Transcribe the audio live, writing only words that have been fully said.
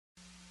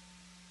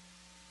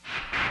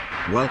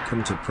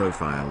Welcome to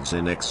Profiles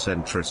in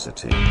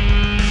Eccentricity,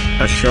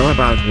 a show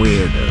about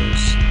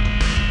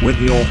weirdos.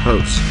 With your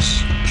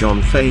hosts,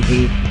 John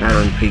Fahey,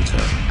 Aaron Peter,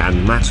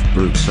 and Matt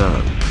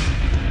Brousseau.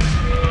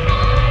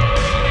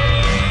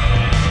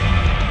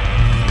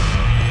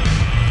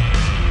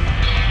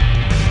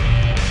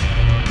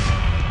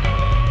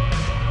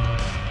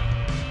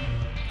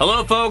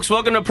 Hello, folks.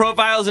 Welcome to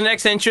Profiles in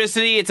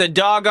Eccentricity. It's a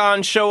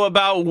doggone show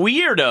about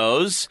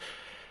weirdos.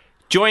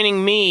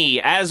 Joining me,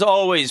 as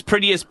always,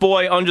 prettiest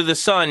boy under the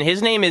sun.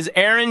 His name is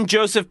Aaron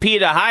Joseph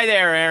Pita. Hi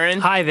there,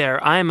 Aaron. Hi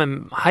there. I'm a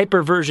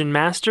hyperversion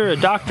master, a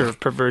doctor of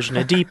perversion,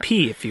 a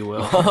DP, if you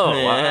will. Oh,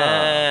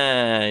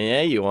 wow.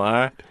 Yeah, you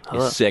are.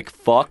 You sick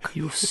fuck.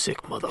 You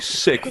sick motherfucker.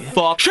 Sick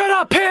fuck. Shut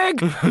up,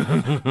 pig!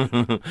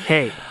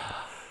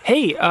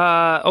 Hey,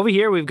 over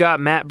here we've got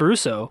Matt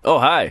Brousseau. Oh,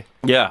 hi.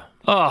 Yeah.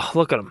 Oh,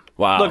 look at him.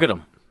 Wow. Look at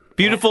him.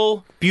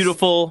 Beautiful,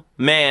 beautiful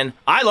man.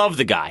 I love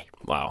the guy.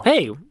 Wow.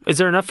 Hey, is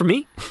there enough for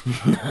me?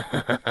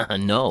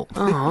 No.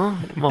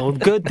 Well,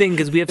 good thing,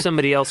 because we have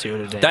somebody else here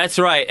today. That's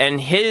right. And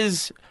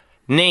his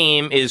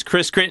name is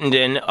Chris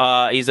Crittenden.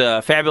 He's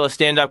a fabulous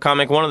stand-up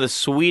comic, one of the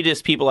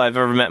sweetest people I've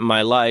ever met in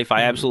my life.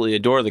 I absolutely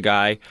adore the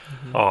guy.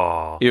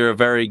 Aw. You're a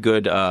very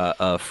good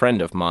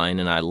friend of mine,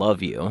 and I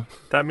love you.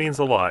 That means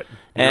a lot.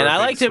 And I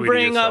like to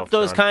bring up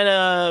those kind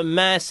of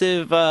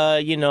massive,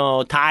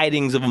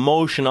 tidings of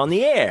emotion on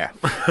the air.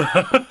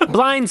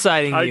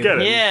 Blindsiding you. I get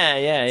it.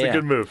 Yeah. It's a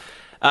good move.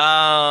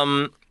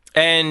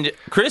 And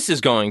Chris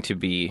is going to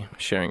be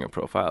sharing a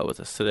profile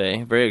with us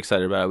today. Very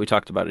excited about it. We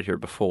talked about it here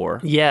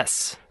before.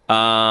 Yes.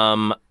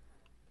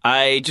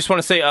 I just want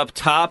to say up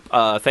top,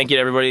 thank you to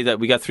everybody that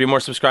we got 3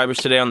 more subscribers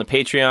today on the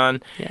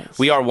Patreon. Yes.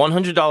 We are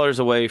 $100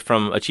 away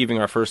from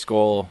achieving our first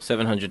goal,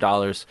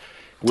 $700.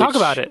 Talk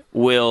about it.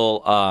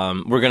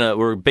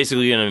 We're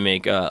basically gonna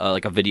make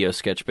like a video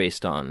sketch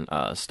based on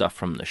stuff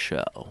from the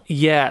show.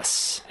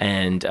 Yes.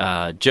 And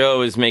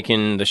Joe is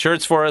making the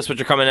shirts for us,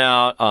 which are coming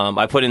out.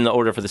 I put in the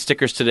order for the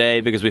stickers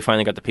today because we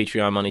finally got the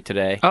Patreon money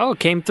today. Oh, it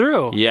came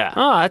through. Yeah.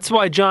 Oh, that's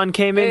why John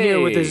came in here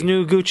with his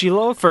new Gucci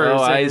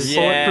loafers and his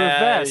bulletproof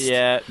vest.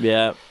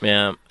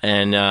 Yeah.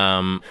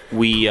 And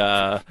we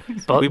put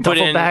duffel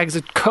in bags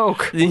of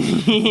Coke.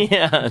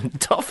 yeah,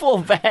 duffel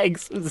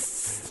bags.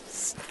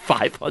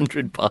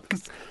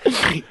 $500.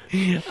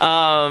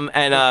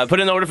 And put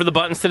in the order for the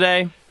buttons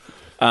today.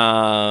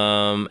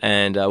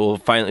 And we'll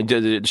finally.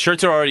 The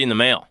shirts are already in the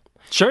mail.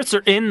 Shirts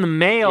are in the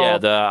mail. Yeah,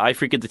 the I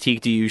Freak at the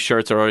Teak to You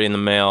shirts are already in the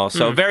mail.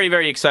 So very,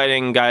 very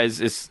exciting, guys.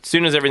 As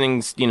soon as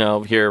everything's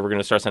here, we're going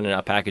to start sending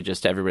out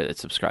packages to everybody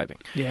that's subscribing.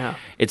 Yeah.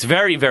 It's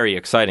very, very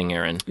exciting,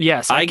 Aaron.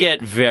 Yes. I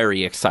get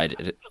very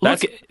excited.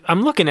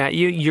 I'm looking at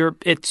you.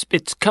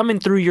 It's coming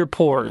through your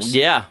pores.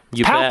 Yeah.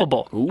 It's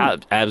palpable.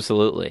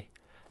 Absolutely.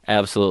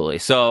 Absolutely.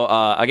 So,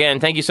 again,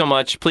 thank you so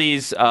much.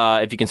 Please,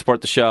 if you can support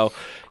the show,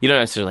 you don't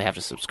necessarily have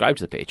to subscribe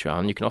to the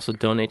Patreon. You can also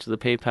donate to the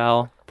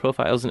PayPal,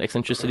 Profiles and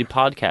Eccentricity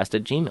Podcast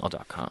at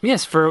gmail.com.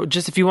 Yes, for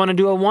just if you want to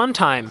do a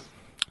one-time.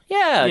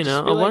 Yeah.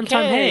 A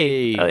one-time,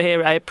 hey,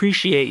 I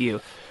appreciate you.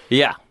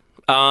 Yeah.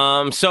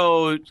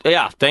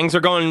 Things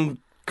are going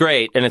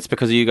great, and it's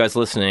because of you guys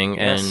listening,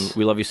 and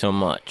we love you so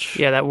much.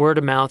 Yeah, that word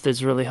of mouth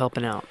is really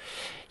helping out.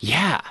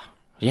 Yeah.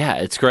 Yeah,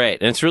 it's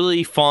great. And it's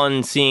really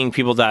fun seeing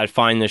people that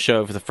find the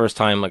show for the first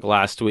time, like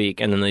last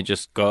week, and then they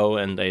just go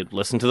and they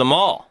listen to them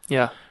all.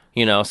 Yeah.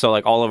 So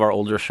like all of our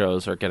older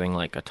shows are getting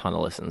like a ton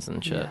of listens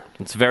and shit. Yeah.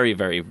 It's very,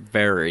 very,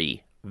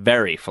 very,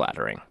 very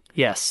flattering.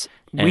 Yes.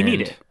 We need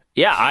it.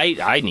 Yeah,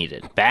 I need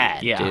it bad,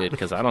 dude,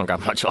 because I don't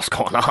got much else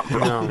going on,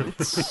 bro. No,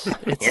 it's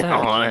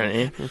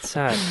sad. It's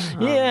sad.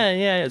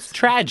 Yeah, it's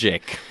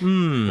tragic. So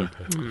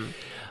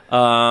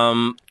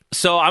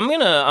I'm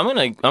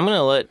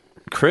gonna let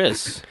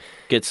Chris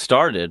get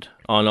started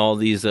on all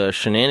these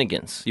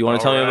shenanigans. You want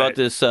to tell me about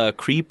this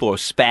creep or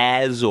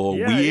spaz or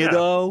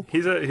weirdo?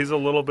 Yeah. He's a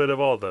little bit of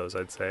all those,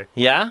 I'd say.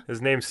 Yeah?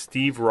 His name's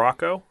Steve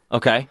Rocco.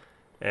 Okay.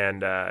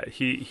 And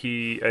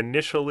he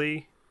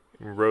initially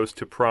rose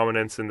to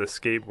prominence in the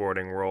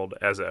skateboarding world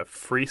as a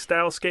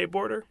freestyle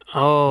skateboarder.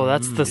 Oh,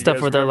 that's the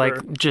stuff where they're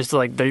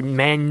remember? they're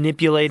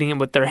manipulating it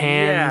with their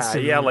hands.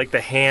 Yeah, like the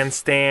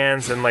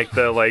handstands and like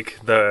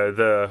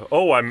the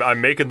I'm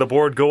making the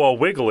board go all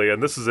wiggly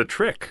and this is a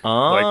trick.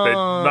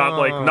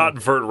 Not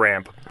vert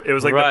ramp. It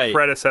was like the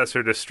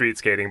predecessor to street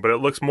skating, but it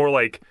looks more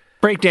like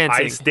breakdancing,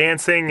 ice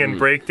dancing, and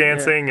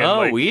breakdancing.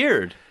 Yeah. And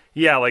weird.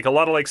 Yeah, like a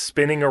lot of like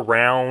spinning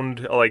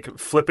around, like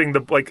flipping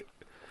the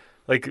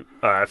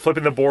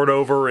flipping the board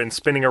over and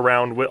spinning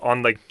around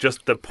on like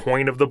just the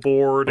point of the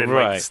board and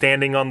like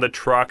standing on the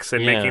trucks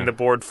and making the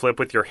board flip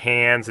with your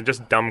hands and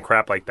just dumb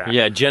crap like that.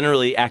 Yeah,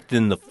 generally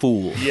acting the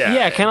fool.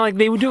 Yeah, kind of like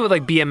they would do it with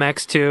like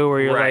BMX too,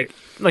 where you're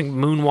like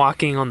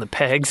moonwalking on the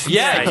pegs.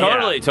 Yeah,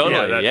 totally.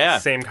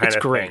 Same kind it's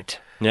of great.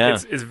 Thing. Yeah,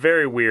 it's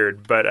very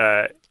weird, but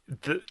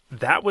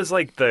that was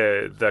like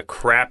the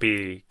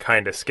crappy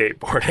kind of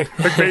skateboarding.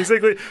 Like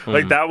basically,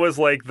 like that was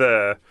like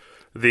the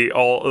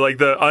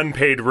the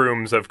unpaid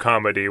rooms of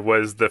comedy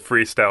was the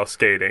freestyle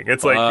skating.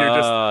 It's like you're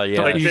just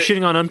Like, are you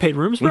shitting on unpaid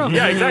rooms, bro?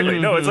 yeah, exactly.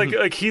 No, it's like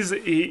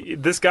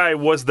this guy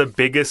was the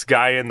biggest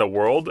guy in the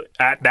world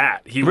at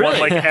that. He won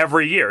like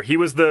every year. He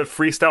was the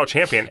freestyle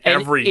champion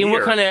every year. In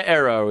what kind of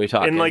era are we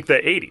talking? In like the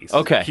 80s.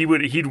 Okay.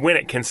 He'd win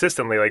it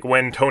consistently, like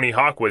when Tony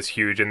Hawk was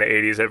huge in the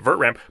 80s at Vert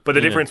Ramp. But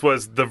the difference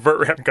was the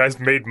Vert Ramp guys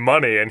made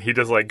money, and he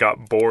just like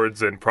got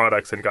boards and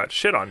products and got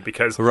shit on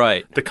because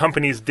the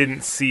companies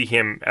didn't see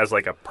him as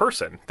like a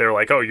person. They're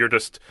like, oh, you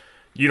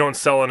don't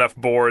sell enough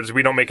boards.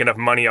 We don't make enough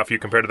money off you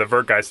compared to the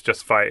Vert guys to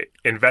justify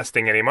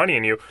investing any money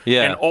in you.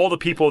 Yeah. And all the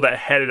people that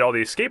headed all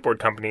these skateboard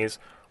companies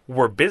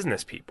were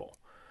business people.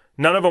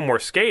 None of them were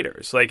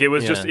skaters. Like it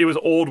was just it was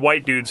old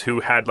white dudes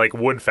who had like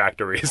wood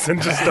factories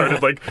and just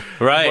started like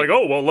like,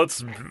 oh well,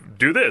 let's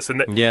do this.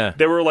 And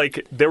there were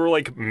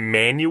like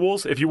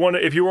manuals. If you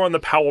were on the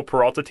Powell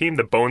Peralta team,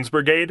 the Bones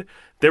Brigade,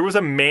 there was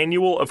a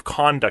manual of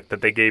conduct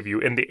that they gave you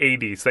in the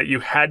 80s that you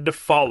had to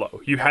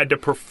follow. You had to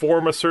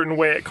perform a certain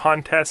way at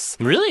contests.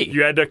 Really?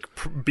 You had to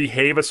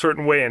behave a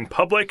certain way in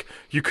public.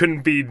 You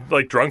couldn't be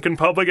like drunk in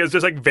public. It was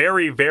just like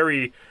very,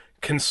 very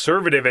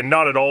conservative and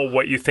not at all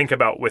what you think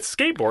about with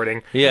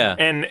skateboarding. Yeah.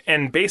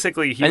 And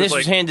basically this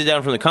was handed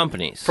down from the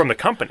companies. From the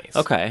companies.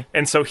 Okay.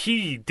 And so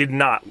he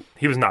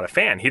was not a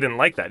fan. He didn't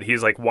like that.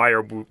 He's like, why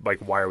are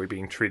we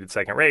being treated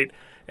second rate?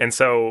 And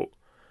so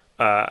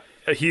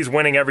he's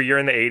winning every year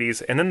in the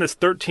 80s, and then this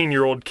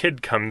 13-year-old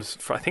kid comes,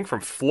 I think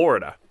from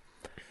Florida,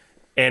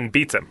 and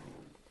beats him.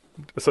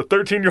 So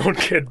 13-year-old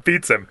kid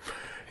beats him.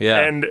 Yeah.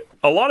 And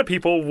a lot of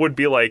people would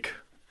be like,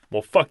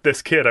 well, fuck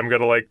this kid. I'm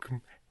going to like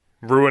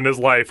ruin his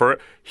life. Or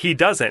he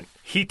doesn't.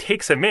 He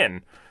takes him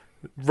in.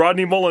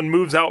 Rodney Mullen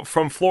moves out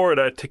from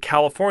Florida to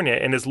California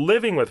and is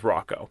living with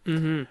Rocco.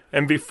 Mm-hmm.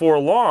 And before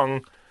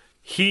long,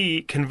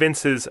 he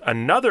convinces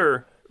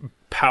another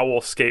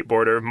Powell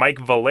skateboarder, Mike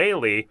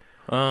Vallely,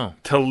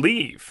 to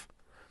leave.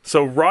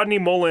 So Rodney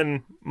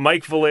Mullen,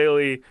 Mike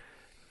Vallely,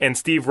 and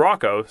Steve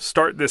Rocco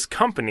start this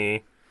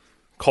company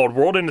called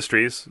World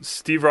Industries.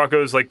 Steve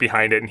Rocco's like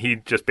behind it, and he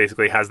just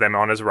basically has them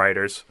on as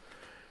writers.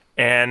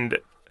 And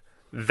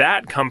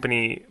that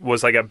company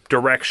was like a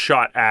direct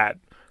shot at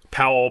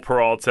Powell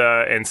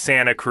Peralta and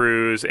Santa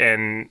Cruz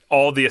and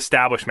all the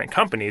establishment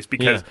companies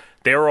because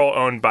they were all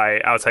owned by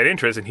outside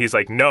interests. And he's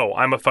like, no,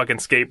 I'm a fucking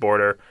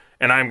skateboarder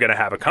and I'm going to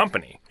have a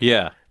company.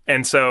 Yeah.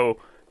 And so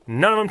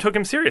none of them took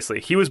him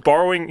seriously. He was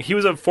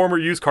a former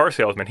used car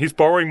salesman. He's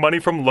borrowing money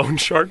from loan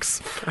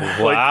sharks.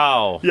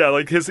 Wow.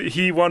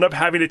 He wound up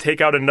having to take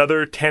out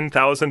another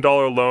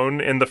 $10,000 loan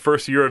in the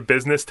first year of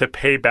business to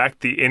pay back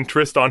the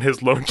interest on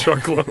his loan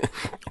shark loan.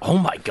 Oh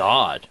my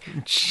God.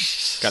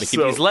 Got to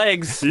keep these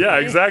legs. Yeah,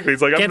 exactly.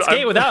 It's like can't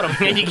skate without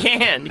them. You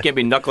can't. You can't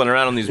be knuckling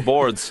around on these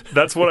boards.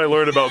 That's what I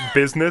learned about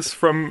business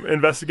from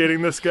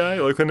investigating this guy.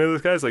 Looking into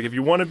this guy, it's like if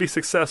you want to be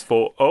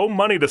successful, owe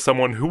money to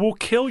someone who will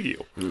kill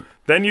you.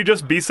 Then you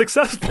just be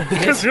successful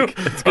because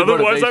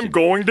otherwise I'm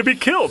going to be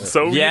killed.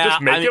 So you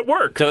just make it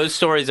work. Those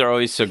stories are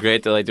always so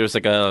great. That like there's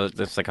like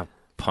a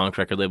punk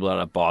record label out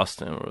of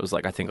Boston where it was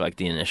like I think like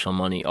the initial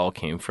money all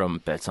came from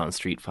bets on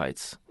street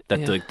fights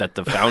that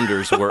the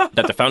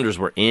founders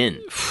were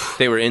in.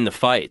 They were in the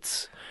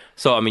fights.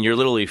 So I mean you're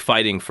literally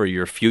fighting for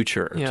your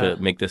future to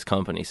make this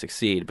company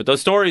succeed. But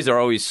those stories are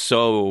always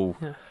so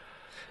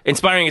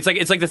inspiring. It's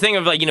like the thing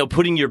of like, you know,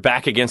 putting your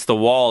back against the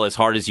wall as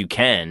hard as you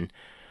can.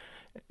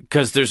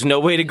 Because there's no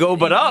way to go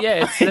but up.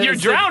 Yeah, you're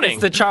drowning.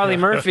 It's the Charlie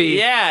Murphy.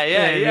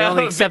 The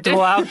only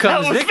acceptable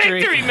outcome is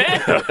victory.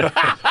 Man.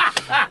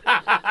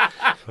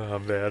 Oh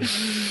man,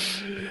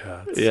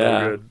 so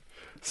good.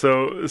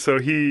 So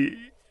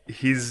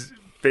he's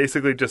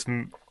basically just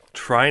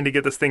trying to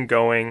get this thing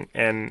going,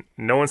 and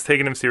no one's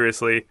taking him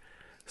seriously.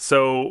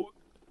 So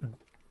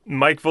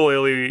Mike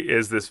Vallely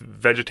is this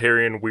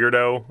vegetarian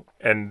weirdo,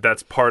 and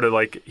that's part of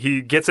like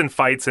he gets in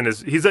fights and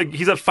he's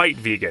a fight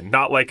vegan,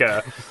 not like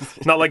a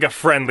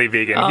friendly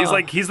vegan.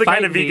 He's the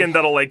kind of vegan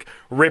that'll like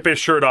rip his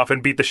shirt off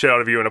and beat the shit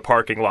out of you in a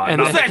parking lot. And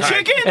that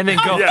chicken? And then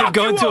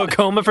go into a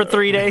coma for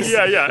 3 days.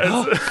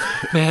 Yeah.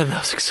 Man,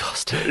 that was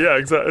exhausting. Yeah,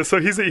 exactly. So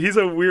he's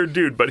a weird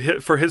dude,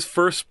 but for his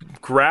first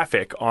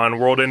graphic on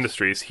World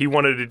Industries, he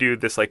wanted to do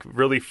this like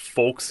really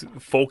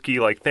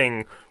folky like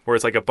thing where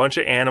it's like a bunch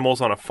of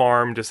animals on a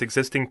farm just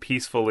existing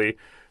peacefully,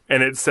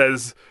 and it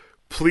says,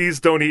 "Please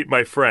don't eat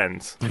my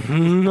friends."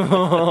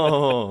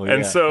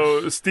 And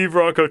so Steve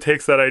Rocco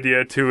takes that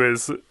idea to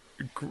his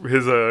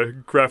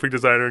graphic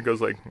designer and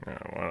goes like,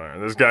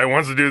 "This guy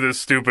wants to do this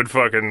stupid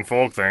fucking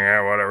folk thing,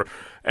 whatever."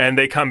 And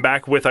they come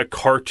back with a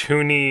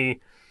cartoony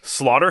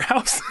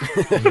slaughterhouse.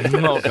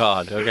 Oh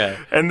God, okay.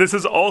 And this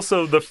is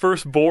also the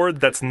first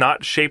board that's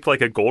not shaped like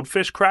a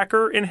goldfish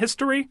cracker in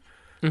history.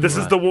 This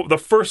is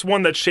the first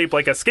one that's shaped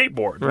like a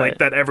skateboard, like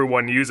that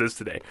everyone uses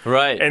today.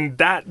 Right. And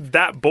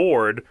that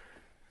board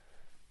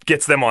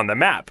gets them on the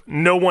map.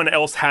 No one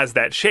else has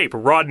that shape.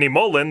 Rodney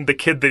Mullen, the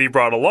kid that he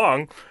brought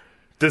along,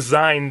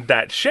 designed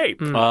that shape.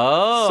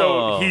 Oh.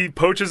 So he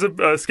poaches a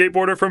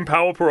skateboarder from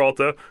Powell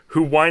Peralta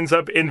who winds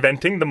up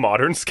inventing the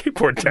modern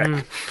skateboard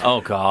tech.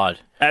 Oh God.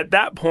 At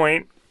that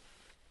point,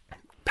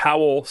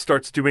 Powell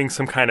starts doing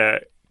some kind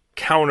of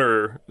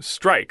counter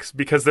strikes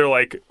because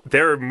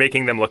they're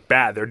making them look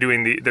bad. They're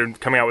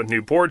coming out with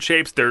new board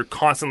shapes. They're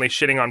constantly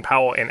shitting on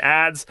Powell in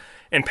ads,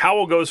 and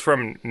Powell goes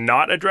from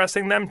not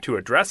addressing them to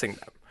addressing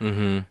them.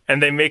 Mm-hmm.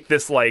 And they make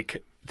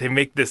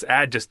this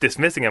ad just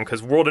dismissing them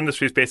because World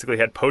Industries basically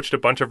had poached a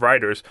bunch of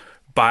writers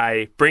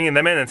by bringing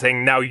them in and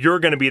saying, now you're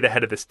going to be the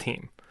head of this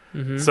team.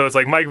 Mm-hmm. So it's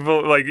like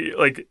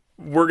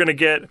we're going to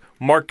get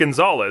Mark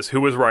Gonzalez, who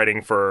was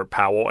writing for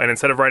Powell, and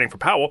instead of writing for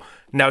Powell,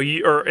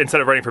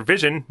 instead of writing for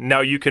Vision,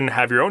 now you can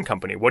have your own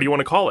company. What do you want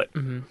to call it?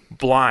 Mm-hmm.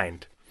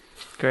 Blind.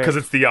 Because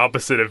it's the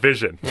opposite of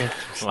Vision. Yeah.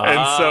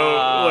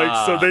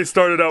 And so they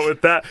started out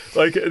with that.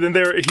 And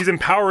then he's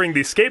empowering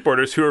these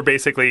skateboarders who are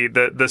basically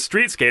the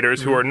street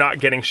skaters who are not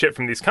getting shit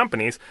from these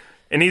companies.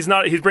 And he's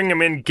bringing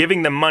them in,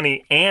 giving them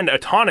money and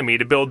autonomy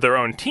to build their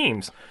own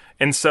teams.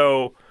 And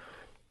so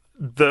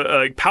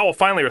Powell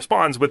finally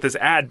responds with this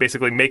ad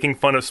basically making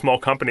fun of small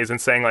companies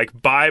and saying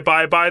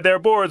buy their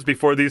boards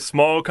before these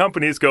small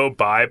companies go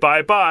buy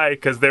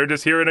because they're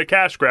just here in a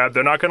cash grab.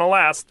 They're not going to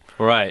last.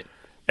 Right.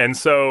 And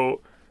so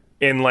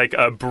in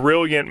a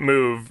brilliant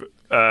move,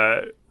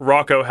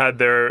 Rocco had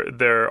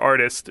their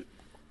artist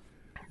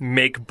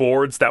make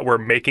boards that were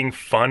making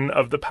fun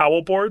of the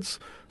Powell boards.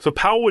 So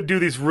Powell would do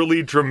these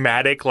really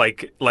dramatic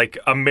like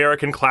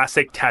American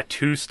classic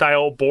tattoo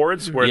style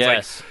boards where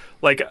it's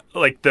like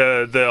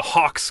the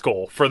Hawk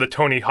skull for the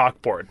Tony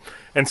Hawk board.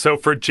 And so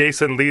for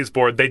Jason Lee's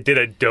board, they did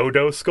a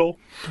dodo skull.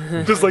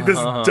 Just this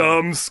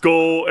dumb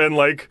skull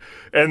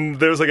and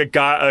there's a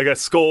guy a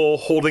skull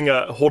holding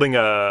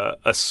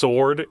a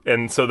sword,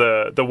 and so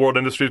the World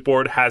Industries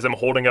board has him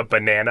holding a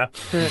banana.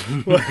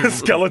 A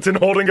skeleton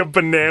holding a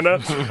banana.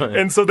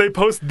 And so they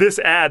post this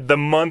ad the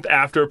month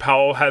after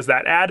Powell has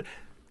that ad.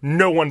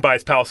 No one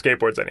buys Powell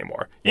skateboards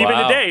anymore. Even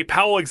today,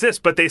 Powell exists,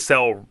 but they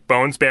sell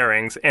Bones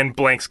bearings and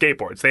blank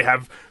skateboards. They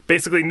have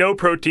basically no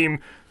pro team.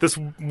 This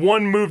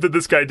one move that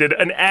this guy did,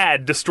 an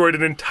ad, destroyed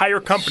an entire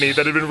company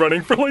that had been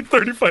running for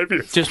 35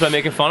 years. Just by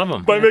making fun of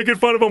him. Making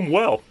fun of him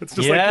well. It's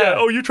just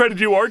you tried to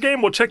do our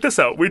game? Well, check this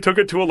out. We took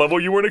it to a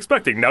level you weren't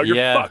expecting. Now you're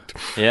fucked.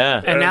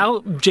 Yeah. And now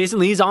Jason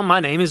Lee's on My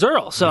Name is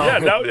Earl. So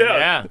That's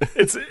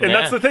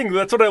the thing.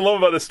 That's what I love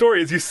about the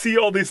story is you see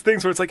all these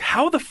things where it's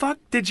how the fuck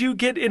did you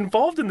get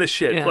involved in this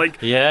shit?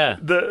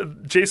 The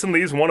Jason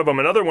Lee's one of them.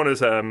 Another one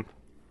is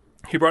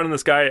he brought in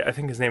this guy, I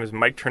think his name is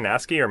Mike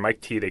Ternaski or Mike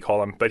T, they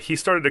call him, but he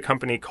started a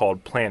company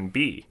called Plan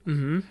B.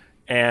 Mm-hmm.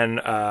 And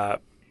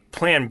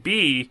Plan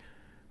B,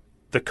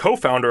 the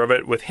co-founder of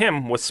it with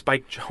him was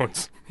Spike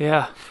Jonze.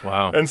 Yeah.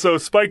 Wow. And so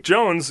Spike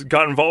Jonze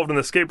got involved in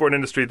the skateboard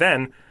industry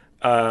then.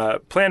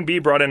 Plan B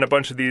brought in a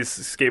bunch of these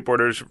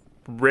skateboarders,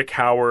 Rick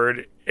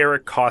Howard,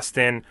 Eric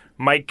Costin,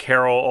 Mike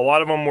Carroll. A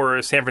lot of them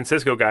were San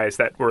Francisco guys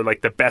that were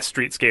the best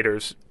street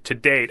skaters to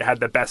date, had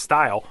the best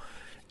style.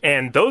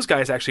 And those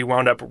guys actually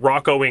wound up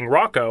Roccoing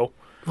Rocco.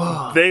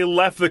 Whoa. They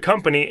left the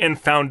company and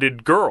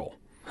founded Girl.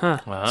 Huh.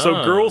 Wow.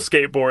 So Girl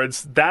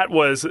Skateboards, that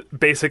was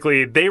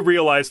basically, they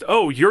realized,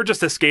 you're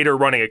just a skater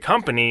running a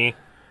company.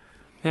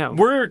 Yeah.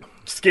 We're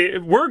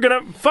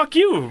gonna fuck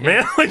you,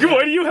 man. Why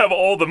do you have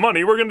all the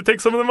money? We're gonna take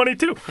some of the money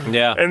too.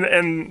 Yeah.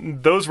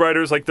 And those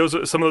writers,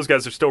 some of those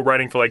guys are still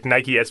writing for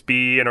Nike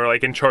SB and are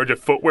in charge of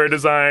footwear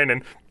design,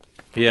 and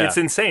it's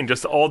insane.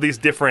 Just all these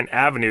different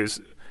avenues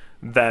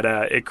that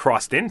it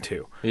crossed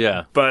into.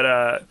 Yeah.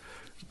 But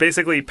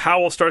basically,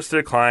 Powell starts to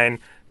decline.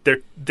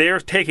 They're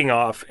taking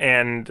off,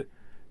 and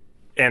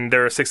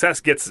their success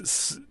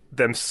gets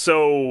them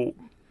so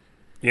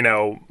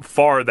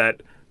far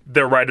that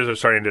their riders are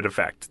starting to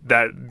defect.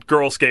 That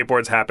Girl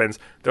Skateboards happens.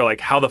 They're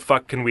like, how the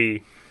fuck can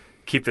we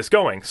keep this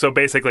going? So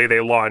basically, they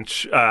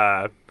launch.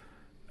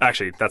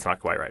 Actually, that's not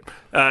quite right.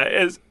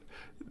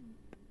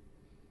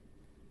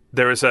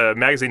 There was a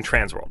magazine,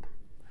 Transworld,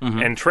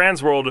 and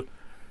Transworld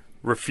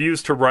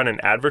refused to run an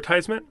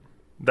advertisement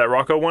that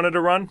Rocco wanted to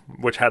run,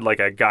 which had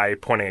a guy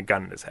pointing a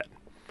gun in his head.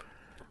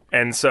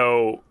 And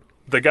so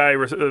the guy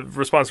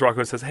responds to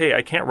Rocco and says, "Hey,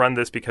 I can't run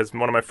this because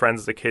one of my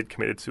friends as a kid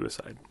committed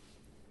suicide."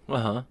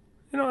 Uh-huh.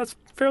 That's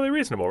fairly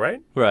reasonable,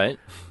 right? Right.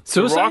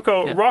 Suicide?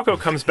 Rocco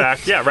comes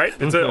back. Yeah, right?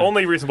 It's the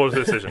only reasonable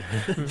decision.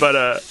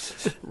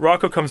 But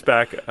Rocco comes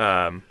back.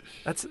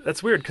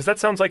 That's weird because that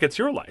sounds like it's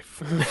your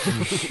life.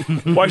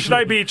 Why should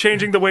I be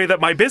changing the way that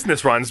my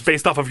business runs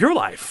based off of your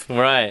life?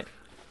 Right.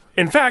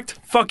 In fact,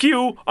 fuck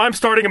you, I'm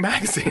starting a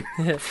magazine.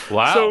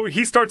 Wow. So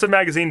he starts a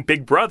magazine,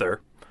 Big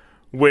Brother,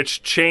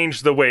 which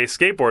changed the way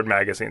skateboard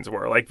magazines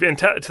were.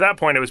 To that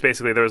point, it was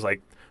basically, there was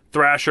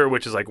Thrasher,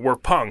 which is we're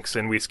punks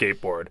and we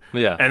skateboard.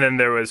 Yeah. And then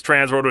there was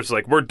Transworld, which is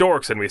we're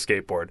dorks and we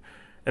skateboard.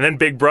 And then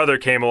Big Brother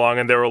came along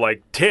and they were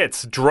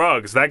tits,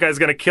 drugs, that guy's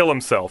gonna kill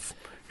himself.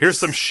 Here's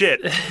some shit.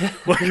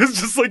 It's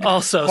just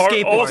also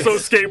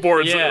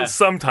skateboards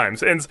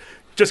sometimes. And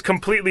just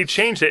completely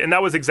changed it, and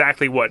that was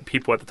exactly what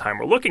people at the time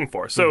were looking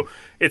for. So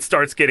it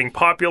starts getting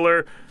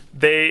popular.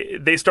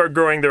 They start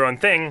growing their own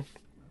thing,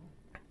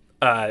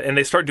 and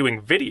they start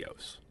doing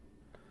videos.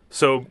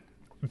 So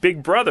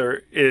Big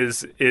Brother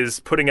is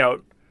putting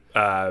out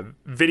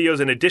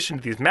videos in addition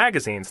to these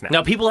magazines now.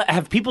 Now,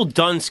 have people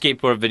done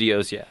skateboard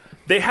videos yet?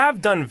 They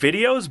have done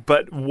videos,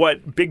 but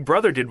what Big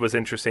Brother did was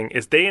interesting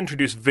is they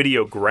introduced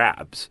video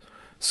grabs.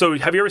 So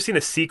have you ever seen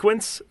a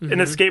sequence in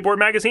a skateboard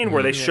magazine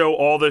where they show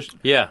all the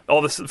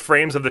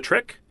frames of the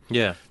trick?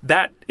 Yeah.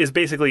 That is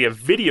basically a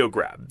video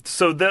grab.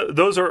 So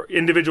those are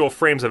individual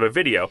frames of a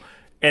video.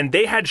 And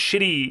they had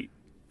shitty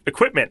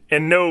equipment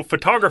and no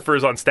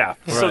photographers on staff.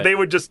 Right. So they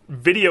would just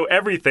video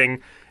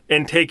everything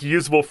and take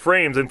usable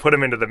frames and put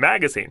them into the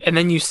magazine. And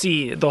then you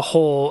see the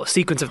whole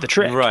sequence of the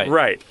trick.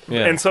 Right.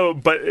 Yeah. And so,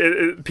 but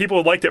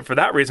people liked it for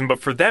that reason, but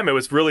for them, it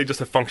was really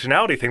just a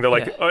functionality thing. They're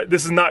like,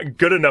 this is not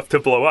good enough to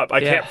blow up. I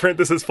can't print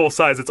this as full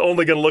size. It's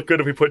only going to look good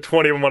if we put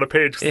 20 of them on a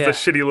page because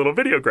it's a shitty little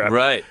video grab.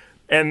 Right.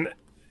 And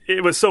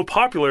it was so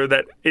popular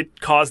that it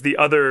caused the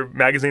other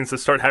magazines to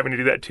start having to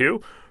do that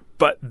too.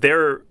 But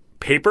their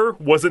paper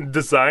wasn't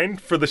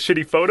designed for the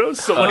shitty photos.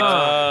 So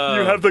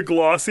you have the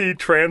glossy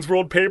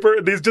Transworld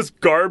paper, these just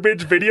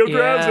garbage video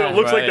grabs, and it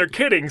looks like they're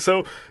kidding.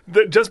 So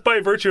just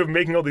by virtue of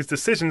making all these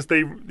decisions,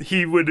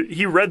 he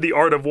read The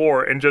Art of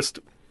War and just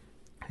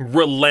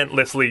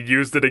relentlessly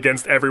used it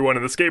against everyone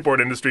in the skateboard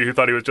industry who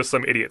thought he was just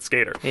some idiot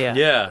skater.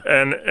 Yeah.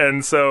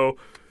 And so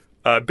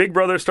Big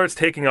Brother starts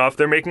taking off.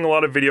 They're making a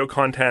lot of video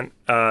content.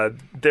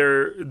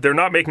 They're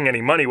not making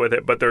any money with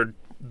it, but they're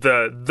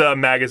the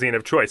magazine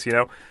of choice, you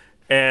know?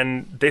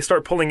 And they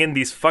start pulling in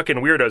these fucking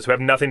weirdos who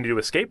have nothing to do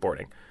with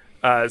skateboarding.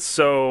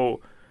 So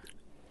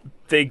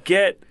they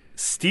get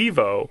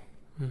Steve-O.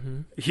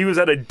 He was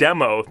at a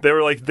demo. They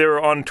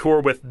were on tour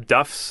with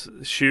Duff's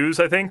shoes,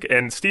 I think.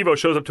 And Steve-O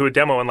shows up to a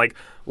demo and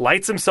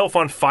lights himself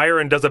on fire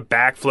and does a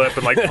backflip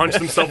and punches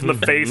himself in the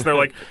face. And they're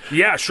like,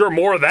 yeah, sure,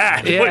 more of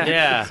that.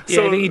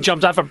 So I think he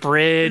jumped off a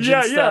bridge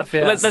and stuff.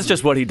 Well, that's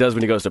just what he does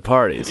when he goes to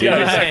parties.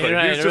 Exactly.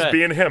 Right, He's just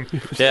being him.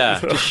 Yeah.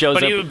 Just shows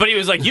up. But he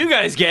was like, you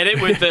guys get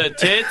it with the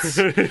tits.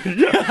 And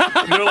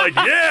they're like,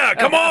 yeah,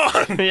 come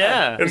on.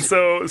 Yeah. And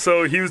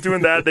so he was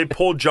doing that. They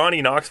pulled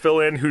Johnny Knoxville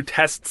in, who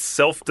tests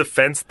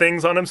self-defense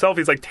things on himself.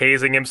 He's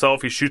tasing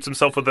himself. He shoots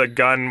himself with a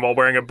gun while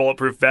wearing a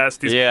bulletproof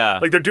vest. They're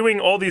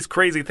doing all these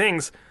crazy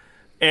things.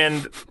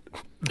 And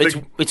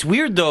it's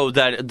weird though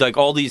that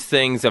all these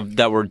things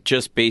that were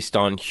just based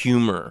on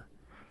humor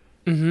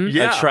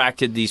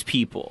attracted these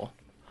people.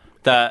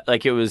 That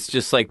it was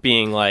just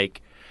being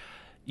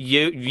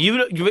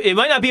you it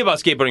might not be about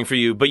skateboarding for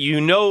you, but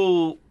you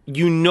know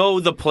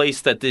the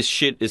place that this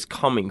shit is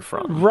coming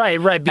from. Right,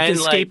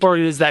 because skateboard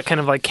is that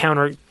kind of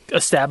counter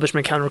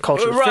establishment,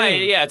 counterculture thing.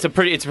 Right, yeah, it's a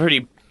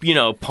pretty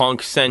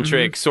punk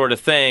centric sort of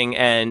thing,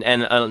 and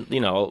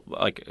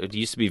it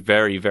used to be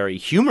very, very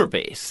humor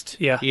based.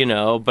 Yeah.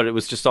 But it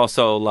was just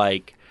also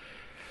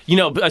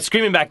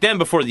screaming back then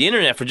before the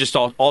internet for just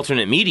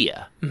alternate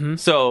media.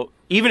 So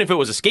even if it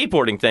was a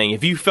skateboarding thing,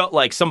 if you felt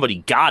like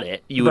somebody got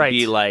it, you would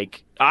be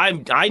like,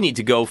 I need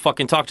to go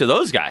fucking talk to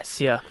those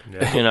guys. Yeah.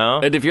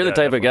 And if you're the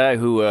type of guy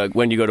who,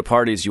 when you go to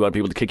parties, you want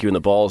people to kick you in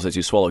the balls as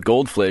you swallow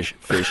goldfish,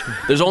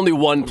 there's only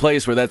one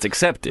place where that's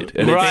accepted.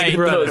 And right. Big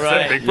Brother.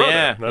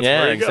 Yeah, That's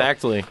where you go.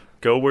 exactly.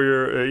 Go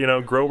where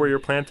you're, grow where you're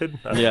planted.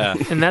 Yeah.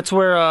 And that's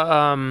where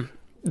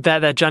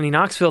that Johnny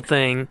Knoxville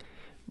thing,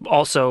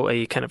 also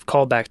a kind of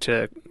callback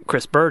to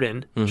Chris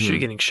Burden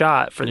getting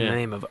shot for the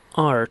name of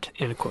art,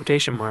 in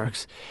quotation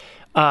marks.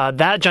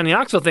 That Johnny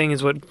Knoxville thing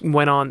is what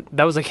went on.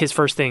 That was his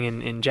first thing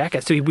in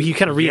Jackass. So he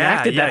kind of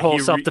reenacted that whole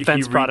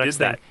self-defense product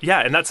thing. Yeah,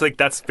 and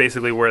that's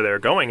basically where they're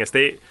going. Is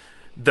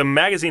the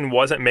magazine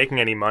wasn't making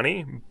any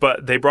money,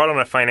 but they brought on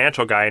a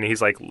financial guy, and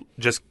he's like,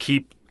 just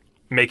keep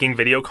making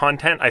video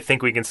content. I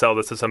think we can sell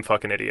this to some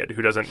fucking idiot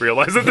who doesn't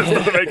realize that this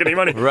doesn't make any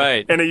money.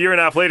 Right. And a year and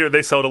a half later,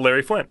 they sell to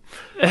Larry Flint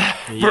for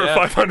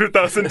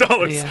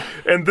 $500,000. Yeah.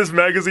 And this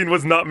magazine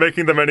was not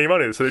making them any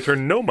money, so they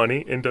turned no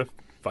money into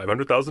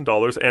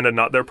 $500,000 and a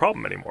not their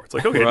problem anymore. It's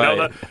like,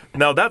 okay,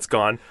 now that's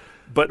gone.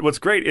 But what's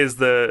great is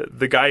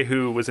the guy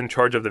who was in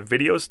charge of the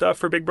video stuff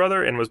for Big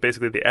Brother and was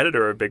basically the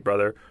editor of Big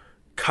Brother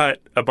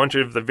cut a bunch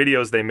of the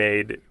videos they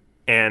made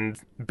and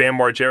Bam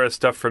Margera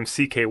stuff from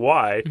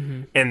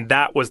CKY, and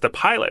that was the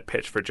pilot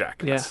pitch for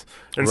Jackass.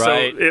 Yeah. And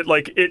Right.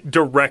 so it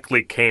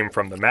directly came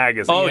from the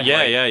magazine. Oh,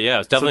 yeah.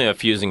 It's definitely a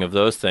fusing of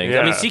those things.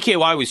 I mean, Yeah.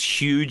 CKY was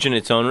huge in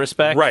its own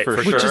respect, Right, for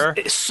for sure.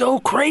 Which is so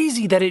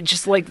crazy that it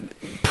just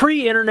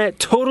pre-internet,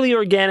 totally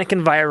organic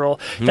and viral,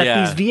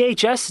 that these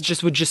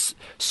VHS would just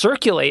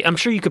circulate. I'm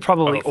sure you could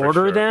probably for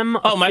order sure. them.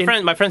 Oh,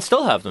 my friends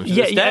still have them to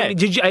this day.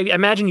 Did you? I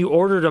imagine you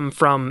ordered them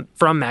from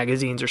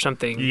magazines or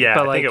something. Yeah,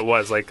 but I think it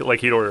was like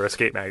he'd order a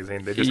skate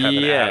magazine. They just have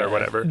an ad or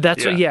whatever.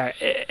 That's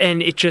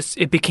and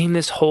it became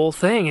this whole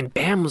thing. And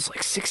Bam was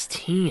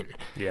 16.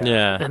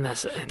 Yeah. And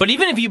that's. But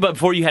even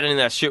before you had any of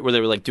that shit where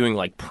they were doing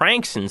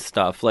pranks and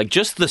stuff,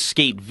 just the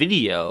skate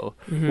video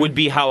would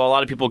be how a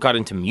lot of people got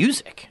into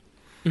music.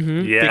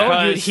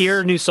 Yeah. you'd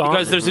hear new songs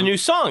because there's a new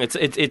song. It's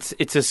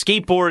a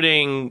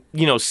skateboarding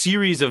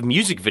series of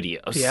music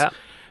videos. Yeah.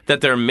 That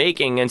they're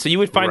making, and so you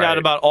would find out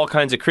about all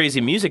kinds of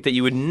crazy music that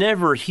you would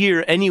never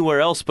hear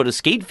anywhere else but a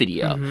skate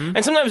video.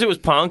 And sometimes it was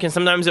punk, and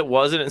sometimes it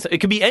wasn't. It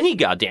could be any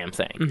goddamn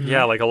thing.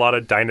 Yeah, like a lot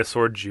of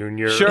Dinosaur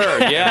Jr. Sure,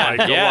 yeah,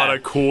 A lot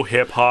of cool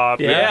hip hop.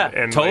 Yeah,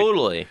 and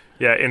totally.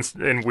 Yeah,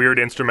 and weird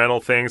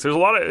instrumental things.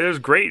 There's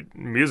great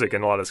music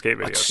in a lot of skate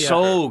videos.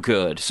 So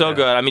good. So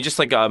good. I mean, just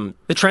like The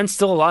trend's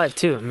still alive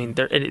too. I mean,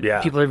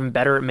 people are even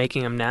better at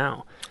making them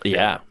now.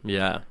 Yeah.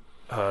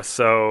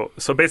 So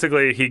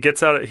basically, he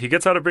gets out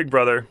of Big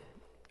Brother.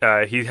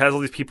 He has all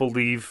these people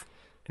leave,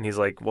 and he's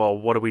like, "Well,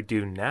 what do we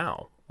do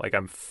now? Like,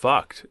 I'm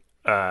fucked.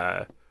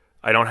 I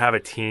don't have a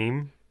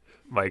team.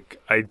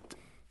 Like, I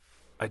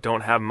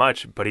don't have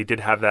much." But he did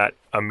have that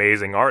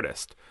amazing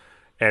artist,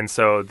 and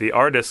so the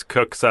artist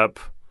cooks up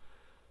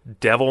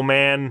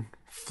Devilman,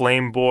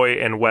 Flame Boy,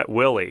 and Wet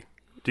Willie.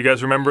 Do you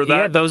guys remember that?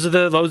 Yeah, those are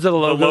the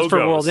logos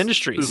for World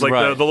Industries. It's like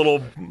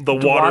the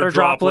water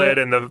droplet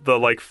and the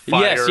like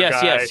fire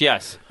guy.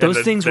 Yes.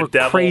 Those things were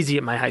crazy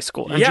at my high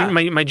school.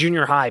 And my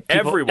junior high,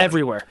 people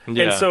everywhere.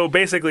 Yeah. And so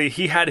basically,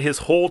 he had his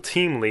whole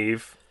team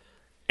leave,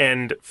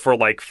 and for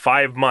like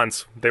 5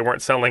 months, they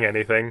weren't selling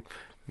anything.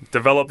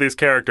 Developed these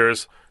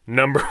characters,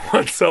 number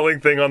one selling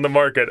thing on the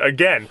market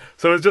again.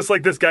 So it's just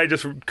like this guy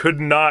just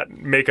could not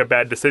make a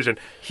bad decision.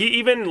 He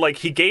even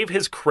he gave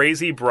his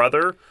crazy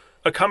brother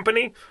a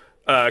company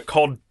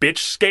called Bitch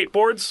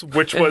Skateboards,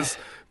 which was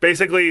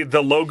basically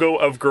the logo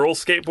of girl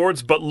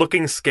skateboards, but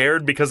looking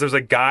scared because there's a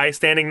guy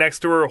standing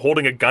next to her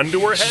holding a gun to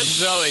her head.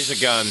 There's always a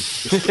gun.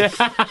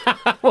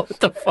 What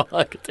the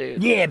fuck,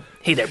 dude? Yeah.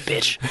 Hey there,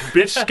 bitch.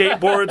 Bitch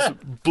Skateboards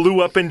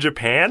blew up in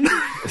Japan.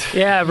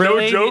 Yeah,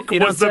 really? No joke,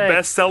 was the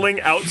best-selling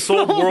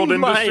outsold World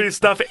Industries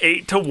stuff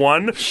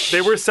 8-1.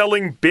 They were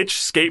selling bitch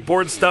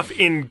skateboard stuff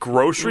in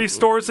grocery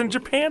stores in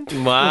Japan.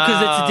 Wow.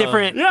 Because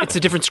it's a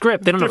different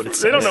script. They don't know what it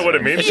says. They don't know what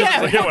it means.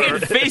 Yeah, whatever.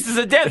 Faces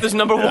of Death is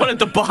number one at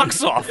the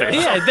box office.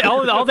 Yeah,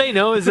 all they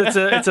know is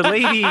it's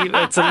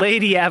a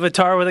lady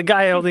avatar with a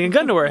guy holding a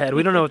gun to her head.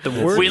 We don't know what the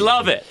word. We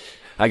love it.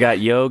 I got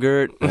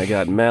yogurt. I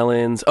got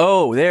melons.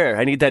 Oh, there.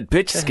 I need that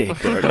bitch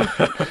skateboard.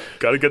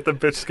 Gotta get the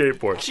bitch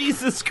skateboard.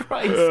 Jesus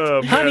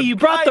Christ. Honey, you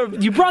brought the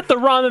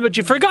ramen, but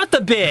you forgot the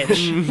bitch.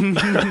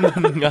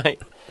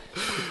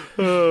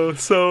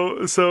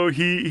 So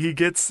he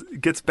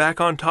gets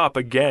back on top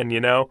again,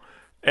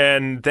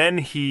 and then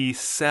he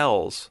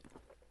sells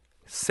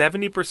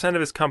 70% of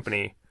his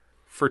company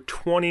for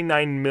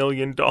 $29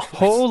 million.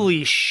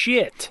 Holy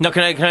shit! No,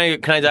 can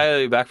I dial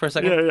you back for a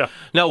second? Yeah.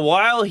 Now,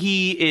 while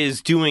he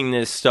is doing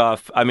this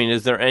stuff, I mean,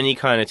 is there any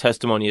kind of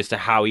testimony as to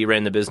how he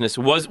ran the business?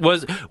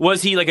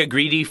 Was he like a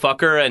greedy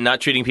fucker and not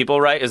treating people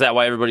right? Is that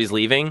why everybody's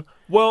leaving?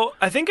 Well,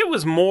 I think it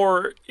was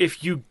more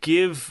if you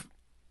give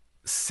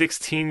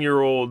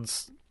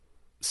 16-year-olds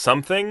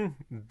something,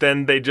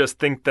 then they just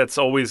think that's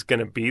always going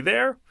to be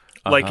there.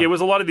 Like, it was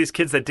a lot of these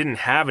kids that didn't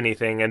have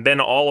anything, and then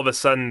all of a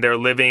sudden they're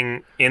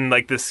living in,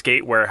 like, this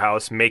skate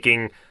warehouse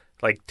making,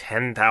 like,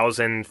 $10,000,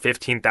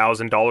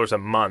 $15,000 a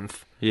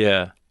month.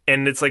 Yeah.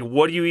 And it's like,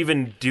 what do you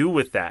even do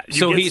with that?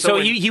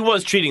 He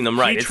was treating them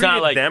right. He It's treated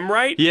not like them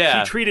right.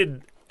 Yeah. He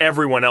treated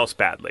everyone else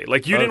badly.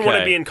 Like, you didn't want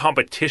to be in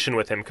competition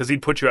with him because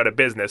he'd put you out of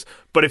business.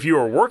 But if you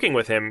were working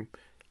with him,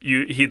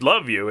 he'd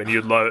love you, and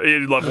you'd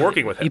love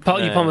working with him.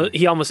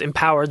 He almost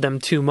empowered them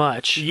too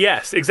much.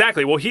 Yes,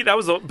 exactly. Well,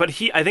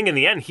 I think in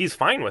the end he's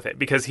fine with it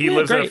because he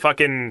lives in a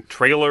fucking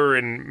trailer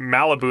in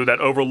Malibu that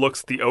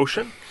overlooks the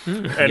ocean,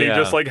 and he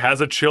just like has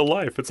a chill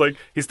life. It's like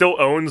he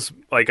still owns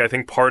I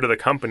think part of the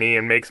company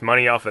and makes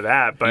money off of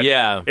that, but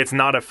it's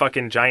not a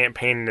fucking giant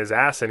pain in his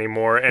ass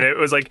anymore. And it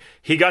was like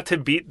he got to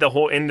beat the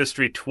whole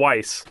industry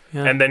twice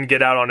and then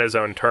get out on his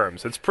own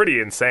terms. It's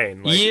pretty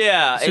insane.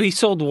 So he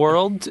sold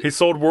World. He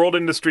sold World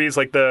Industries,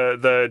 like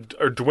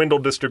or Dwindle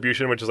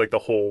Distribution, which is like the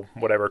whole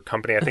whatever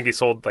company. I think he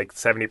sold like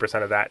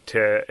 70% of that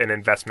to an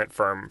investment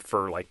firm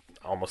for like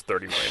almost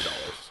 $30 million.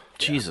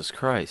 Jesus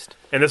Christ.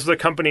 And this was a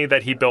company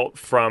that he built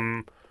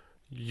from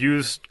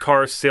used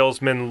car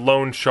salesman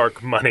loan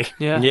shark money.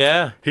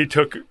 Yeah. He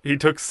took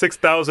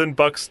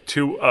 $6,000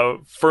 to a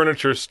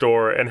furniture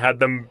store and had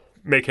them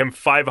make him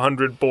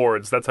 500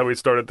 boards. That's how he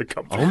started the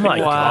company. Oh my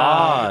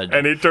God.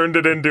 And he turned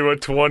it into a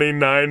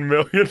 $29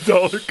 million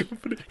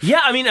company.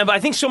 Yeah, I mean, I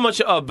think so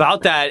much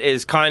about that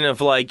is kind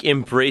of like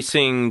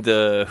embracing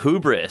the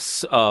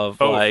hubris of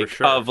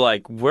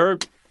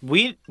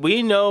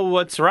we know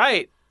what's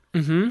right.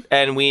 Mm-hmm.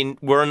 And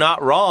we're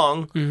not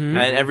wrong. Mm-hmm.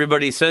 And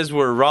everybody says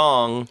we're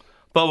wrong,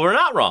 but we're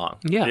not wrong.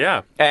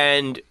 Yeah.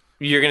 And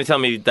you're going to tell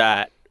me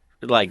that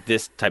like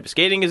this type of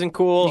skating isn't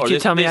cool. You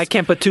tell me I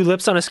can't put two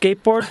lips on a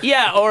skateboard?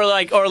 Yeah, or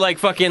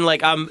fucking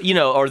like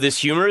or this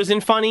humor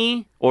isn't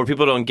funny, or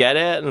people don't get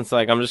it, and it's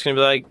like I'm just gonna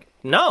be like,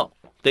 no,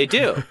 they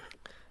do,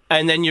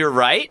 and then you're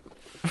right.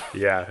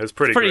 Yeah, it's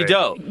pretty great.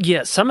 Dope.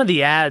 Yeah, some of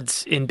the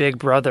ads in Big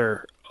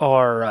Brother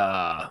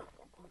are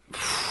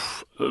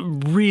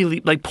really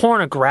like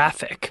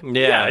pornographic.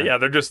 Yeah,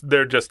 they're just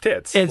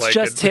tits. It's like,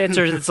 just tits,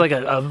 or it's like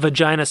a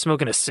vagina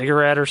smoking a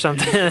cigarette or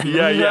something.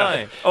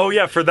 Yeah. Oh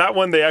yeah, for that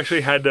one they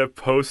actually had to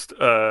post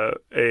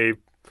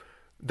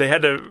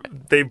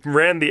they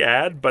ran the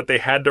ad, but they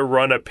had to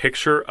run a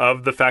picture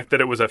of the fact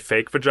that it was a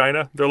fake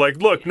vagina. They're like,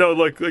 look,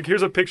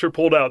 here's a picture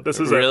pulled out. This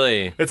is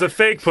Really? it's a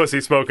fake pussy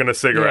smoking a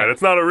cigarette. Yeah.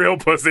 It's not a real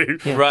pussy.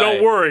 Right.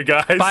 Don't worry,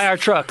 guys. Buy our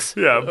trucks.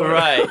 Yeah.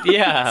 Right,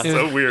 yeah.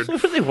 So weird.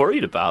 What are they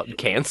worried about?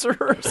 Cancer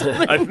or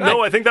something?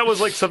 No, I think that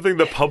was like something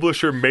the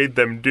publisher made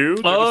them do.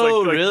 It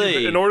was like,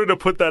 really? In order to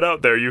put that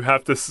out there, you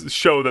have to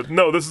show that,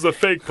 no, this is a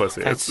fake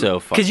pussy. That's so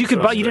funny. Because you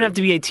didn't have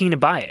to be 18 to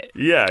buy it.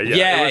 Yeah. It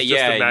was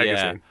just a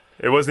magazine. yeah.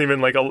 It wasn't even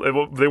like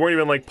they weren't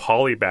even like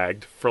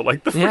polybagged for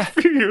like the Yeah.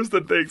 few years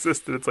that they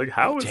existed. It's like,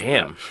 how is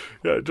Damn.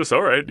 that? Yeah, just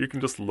all right. You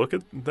can just look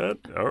at that.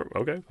 Oh,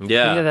 okay.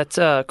 Yeah. That's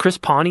Chris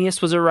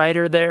Pontius was a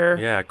writer there.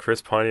 Yeah,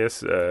 Chris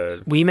Pontius.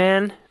 Wee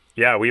Man.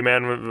 Yeah, Wee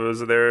Man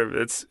was there.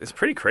 It's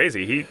pretty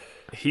crazy.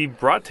 He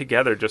brought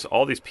together just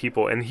all these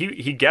people, and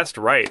he guessed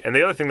right. And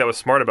the other thing that was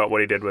smart about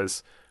what he did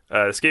was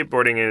the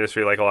skateboarding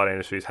industry, like a lot of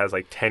industries, has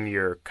like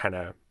 10-year kind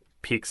of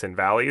peaks and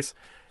valleys.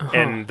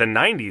 And the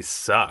 90s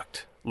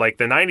sucked. Like,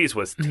 the 90s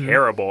was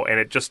terrible, and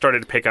it just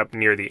started to pick up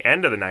near the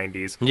end of the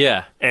 90s.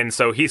 Yeah. And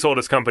so he sold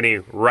his company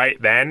right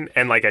then,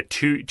 and like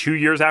two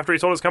years after he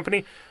sold his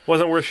company,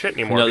 wasn't worth shit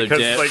anymore. Another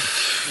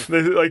because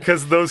dip.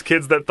 because those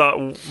kids that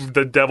thought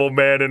the Devil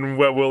Man and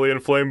Wet Willie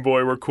and Flame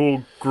Boy were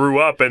cool grew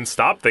up and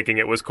stopped thinking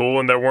it was cool,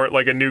 and there weren't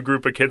like a new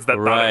group of kids that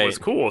thought Right. it was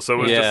cool. So it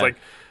was Yeah. just like,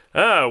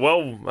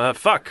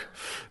 fuck.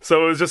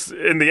 So it was just,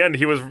 in the end,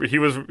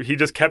 he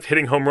just kept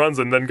hitting home runs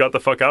and then got the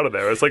fuck out of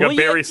there. It's like Well, a yeah,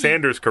 Barry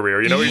Sanders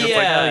career, you know? He's just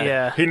like, Yeah.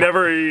 Yeah.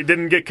 he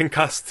didn't get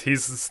concussed.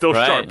 He's still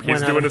Right. sharp.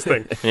 He's doing his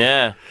thing.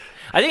 Yeah.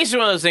 I think it's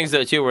one of those things,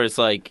 though, too, where it's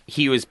like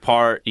he was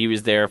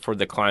there for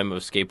the climb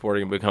of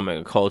skateboarding becoming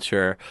a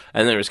culture,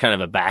 and there was kind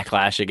of a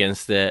backlash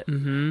against it.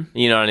 Mm-hmm.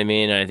 You know what I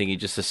mean? And I think he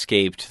just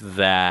escaped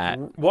that.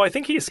 Well, I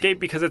think he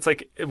escaped because it's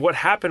like what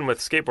happened with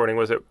skateboarding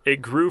was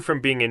it grew from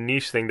being a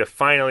niche thing to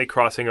finally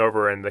crossing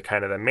over in the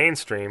kind of the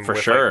mainstream For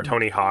with sure. like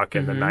Tony Hawk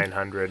and the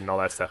 900 and all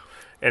that stuff.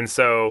 And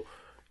so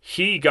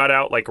he got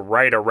out like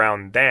right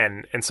around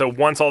then. And so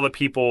once all the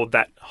people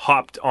that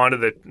hopped onto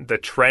the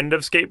trend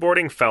of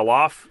skateboarding fell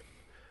off,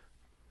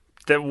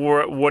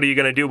 what are you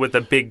going to do with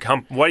a big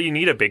company? Why do you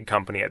need a big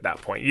company at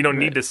that point? You don't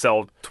need to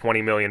sell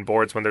 20 million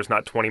boards when there's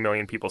not 20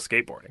 million people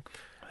skateboarding.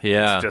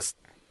 Yeah. It's just,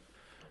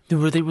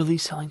 Were they really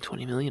selling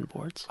 20 million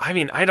boards? I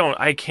mean, I don't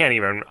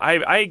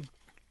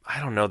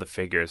know the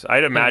figures.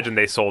 I'd imagine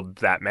they sold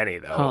that many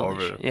though.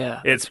 Holy shit,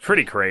 yeah. It's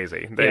pretty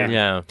crazy.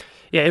 Yeah.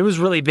 Yeah, it was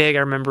really big. I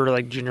remember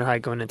like junior high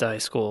going into high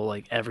school,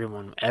 like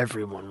everyone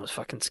was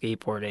fucking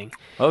skateboarding.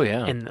 Oh,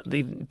 yeah. And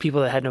the people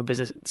that had no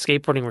business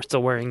skateboarding were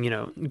still wearing,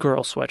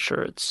 girl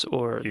sweatshirts,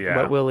 or Yeah.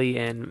 Wet Willie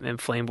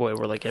and Flame Boy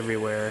were like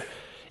everywhere.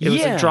 It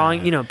was Yeah. like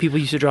drawing, people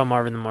used to draw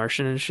Marvin the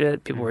Martian and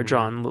shit. People were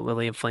drawing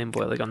Willie and Flame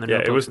Boy like on their Yeah,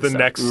 notebooks it was and the stuff.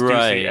 next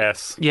Right. Stussy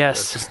S.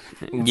 Yes.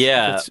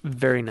 Yeah. It's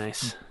very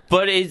nice.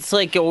 But it's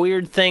like a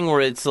weird thing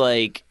where it's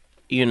like,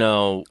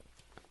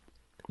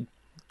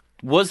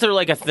 was there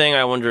like a thing,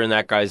 I wonder, in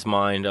that guy's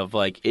mind of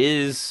like,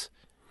 is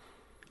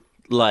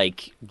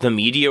like the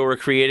media we're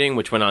creating,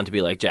 which went on to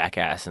be like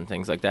Jackass and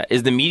things like that,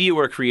 is the media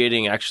we're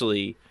creating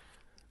actually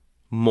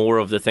more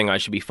of the thing I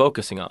should be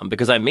focusing on?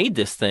 Because I made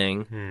this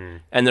thing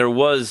and there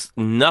was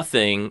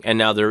nothing, and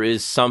now there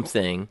is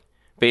something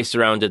based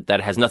around it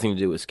that has nothing to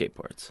do with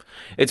skateboards.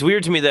 It's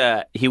weird to me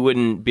that he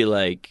wouldn't be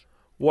like,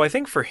 Well, I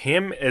think for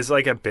him as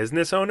like a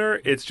business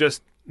owner, it's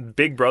just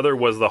Big Brother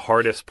was the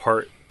hardest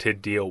part to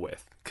deal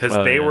with because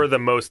Oh, they yeah. were the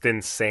most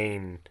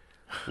insane.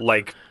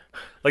 Like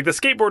the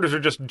skateboarders are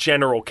just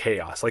general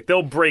chaos. Like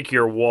they'll break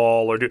your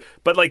wall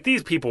but like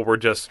these people were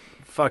just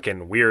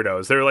fucking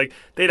weirdos. They're like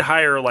they'd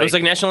hire it was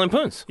like National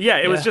Lampoons. yeah,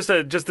 it was just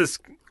this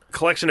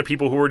collection of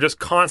people who were just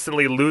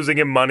constantly losing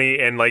him money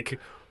and like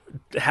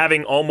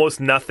having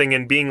almost nothing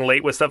and being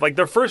late with stuff. Like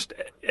their first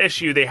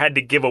issue they had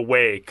to give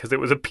away because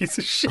it was a piece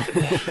of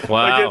shit.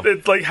 Wow. Like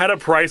it like had a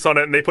price on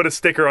it and they put a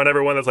sticker on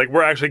everyone that's like,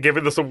 we're actually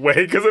giving this away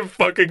because it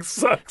fucking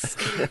sucks.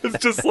 It's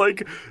just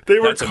like they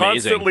were That's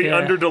amazing. constantly Yeah.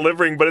 under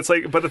delivering, but it's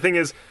like, but the thing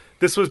is,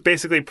 this was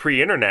basically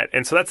pre-internet,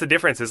 and so that's the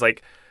difference. Is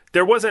like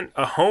there wasn't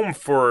a home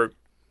for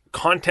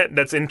content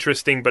that's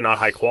interesting but not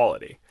high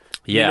quality.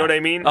 Yeah. You know what I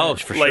mean? Oh,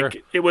 for sure.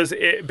 Like it was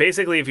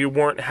basically if you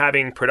weren't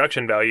having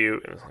production value,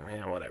 it was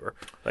like, whatever.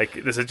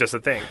 Like this is just a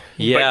thing.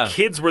 Yeah. But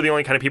kids were the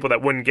only kind of people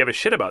that wouldn't give a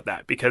shit about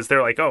that because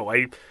they're like, oh,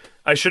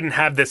 I shouldn't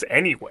have this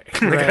anyway.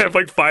 Like I have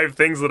like 5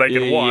 things that I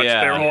can watch.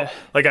 Yeah. They're all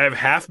like I have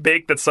Half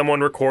Baked that someone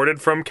recorded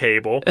from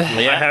cable. I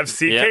have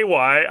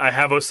CKY. I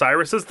have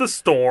Osiris's The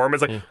Storm.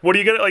 It's like, what are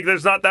you gonna like?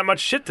 There's not that much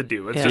shit to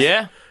do. It's Yeah. just,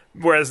 Yeah.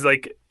 Whereas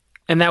like.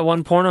 And that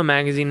one porno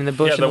magazine in the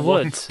bush Yeah, in the the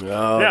one- woods.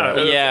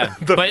 Yeah,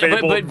 The but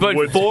fabled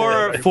Woods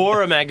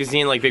for a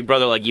magazine like Big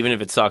Brother, like even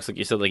if it sucks, like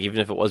you said, like even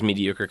if it was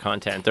mediocre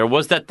content, there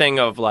was that thing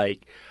of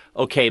like,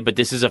 okay, but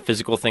this is a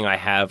physical thing I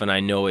have, and I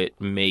know it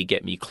may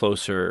get me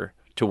closer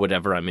to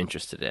whatever I'm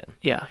interested in.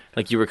 Yeah.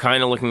 Like you were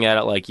kind of looking at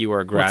it like you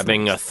were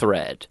grabbing a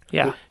thread,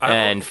 Yeah.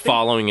 and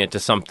following it to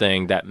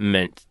something that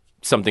meant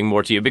something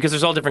more to you, because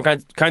there's all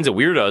different kinds of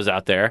weirdos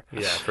out there.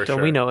 Yeah, for Don't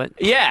sure. we know it?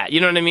 Yeah, you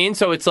know what I mean?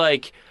 So it's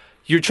like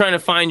you're trying to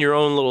find your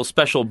own little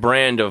special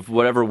brand of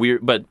whatever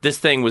weird. But this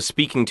thing was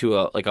speaking to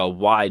a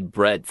wide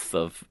breadth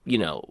of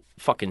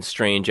fucking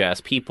strange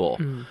ass people.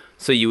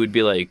 So you would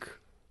be like,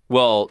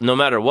 well, no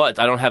matter what,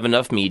 I don't have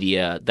enough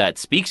media that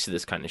speaks to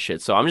this kind of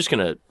shit. So I'm just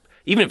gonna,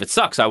 even if it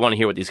sucks, I want to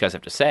hear what these guys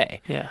have to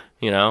say. Yeah.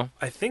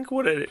 I think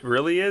what it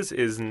really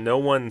is no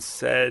one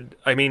said.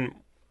 I mean,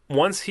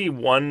 once he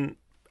won,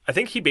 I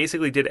think he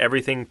basically did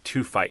everything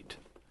to fight.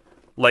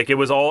 Like,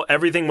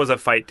 everything was a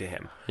fight to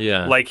him.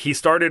 Yeah. Like, he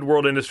started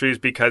World Industries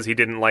because he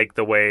didn't like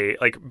the way,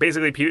 like,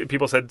 basically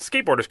people said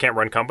skateboarders can't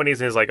run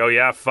companies, and he's like, oh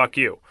yeah, fuck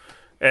you.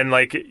 And,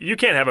 like, you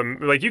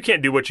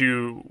can't do what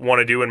you want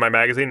to do in my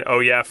magazine. Oh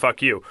yeah,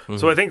 fuck you.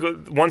 So I think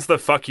once the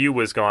fuck you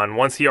was gone,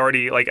 once he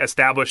already, like,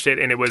 established it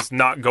and it was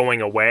not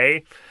going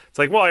away, it's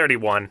like, well, I already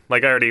won.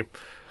 Like,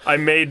 I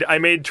made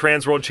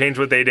Transworld change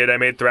what they did. I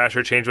made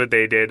Thrasher change what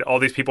they did. All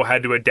these people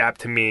had to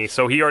adapt to me.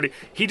 So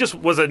he just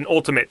was an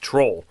ultimate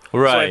troll.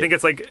 Right. So I think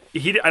it's like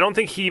I don't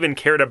think he even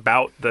cared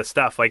about the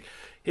stuff. Like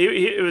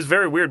it was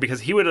very weird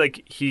because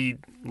he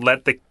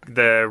let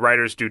the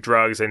writers do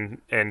drugs and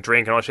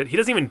drink and all that shit. He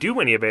doesn't even do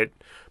any of it,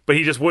 but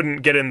he just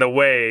wouldn't get in the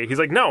way. He's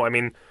like, no, I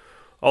mean,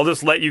 I'll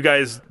just let you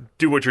guys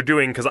do what you're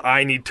doing because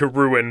I need to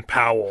ruin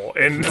Powell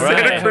and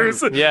Santa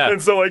Cruz. Yeah.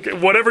 And so, like,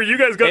 whatever you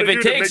guys got to do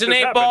If to it takes make an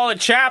this 8-ball a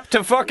chap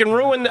to fucking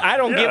ruin, I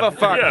don't give a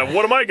fuck. Yeah,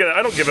 what am I gonna?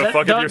 I don't give a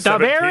fuck if you're The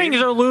 17. bearings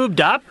are lubed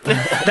up. The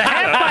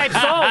half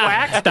pipe's all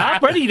waxed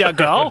up, ready to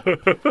go.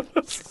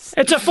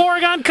 It's a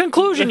foregone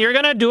conclusion. You're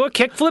gonna do a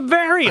kickflip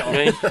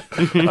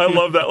varial. I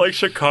love that, like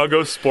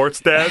Chicago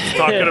sports dads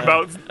talking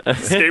about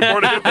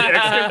skateboarding at the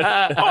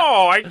exit.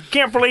 Oh, I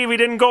can't believe he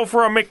didn't go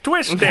for a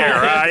McTwist there.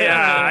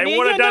 I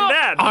would have done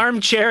that.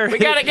 Armchair. We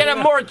gotta get him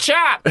more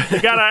chop.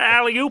 You got to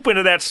alley-oop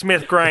into that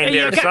Smith grind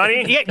there,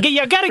 sonny.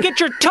 You gotta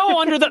get your toe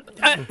under the.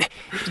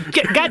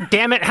 God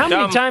damn it! How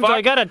many Dumb times fuck.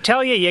 I gotta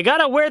tell you? You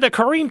gotta wear the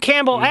Kareem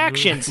Campbell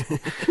actions.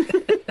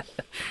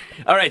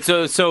 All right,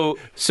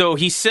 so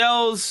he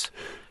sells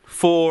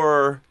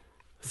for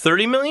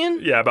 $30 million,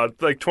 Yeah,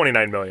 about like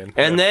 $29 million.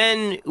 and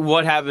then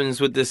what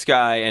happens with this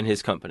guy and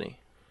his company?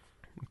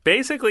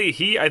 Basically,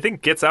 he, I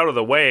think, gets out of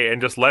the way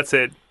and just lets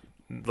it,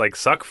 like,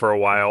 suck for a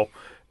while.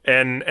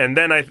 And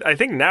then I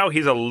think now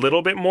he's a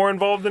little bit more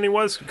involved than he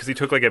was because he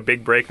took, like, a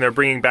big break, and they're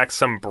bringing back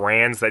some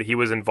brands that he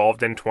was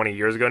involved in 20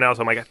 years ago now.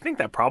 So I'm like, I think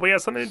that probably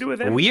has something to do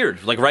with him.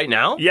 Weird. Like right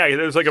now? Yeah,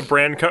 there's, like, a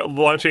brand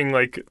launching,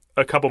 like,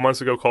 a couple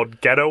months ago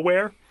called Ghetto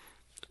Wear.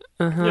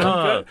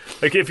 Yeah,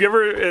 like if you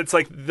ever, it's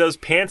like those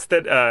pants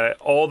that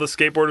all the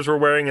skateboarders were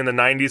wearing in the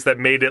 90s that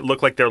made it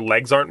look like their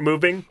legs aren't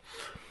moving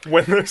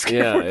when they're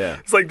skateboarding. Yeah.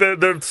 It's like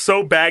they're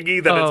so baggy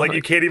that it's like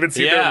you can't even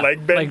see their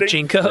leg bending. Like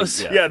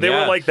Jinkos. Yeah, they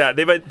Yeah. were like that.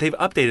 They've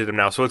updated them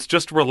now, so it's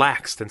just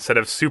relaxed instead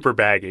of super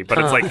baggy. But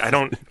it's like I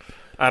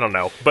don't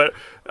know. But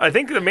I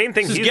think the main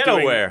thing This is he's ghetto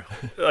doing, wear.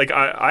 like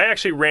I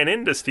actually ran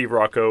into Steve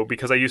Rocco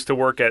because I used to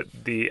work at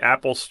the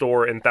Apple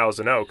store in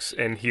Thousand Oaks,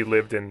 and he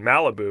lived in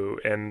Malibu,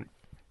 and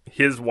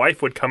his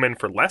wife would come in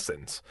for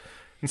lessons.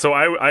 And so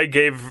I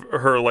gave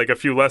her like a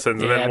few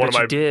lessons, and Yeah, then I one of bet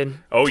my you did.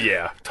 Oh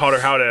yeah, taught her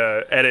how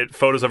to edit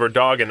photos of her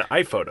dog in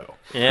iPhoto.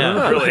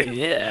 Yeah. Really?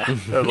 Yeah.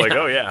 I was like,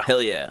 oh yeah,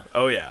 Hell yeah.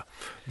 oh yeah.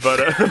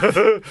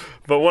 But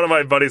but one of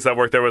my buddies that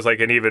worked there was like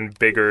an even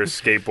bigger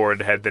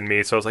skateboard head than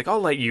me, so I was like, I'll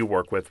let you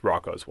work with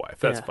Rocco's wife.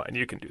 That's Yeah. fine,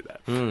 you can do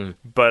that.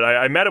 But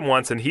I met him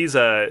once, and he's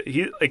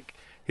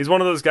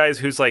one of those guys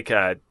who's like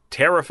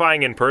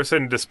terrifying in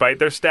person despite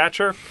their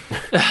stature.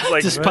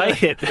 Like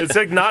Despite it. it's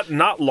like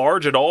not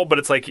large at all, but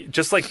it's like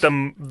just like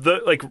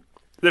the like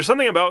there's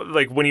something about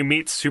like when you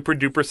meet super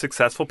duper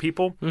successful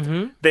people,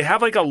 they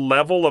have like a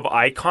level of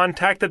eye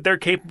contact that they're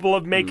capable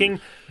of making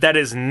that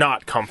is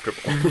not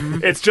comfortable.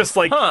 It's just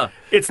like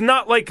it's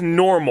not like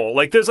normal.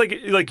 Like there's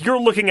like you're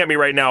looking at me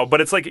right now, but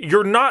it's like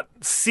you're not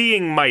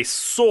seeing my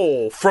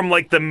soul from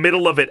like the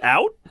middle of it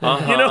out.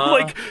 You know,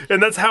 like,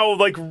 and that's how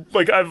like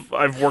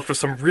I've worked with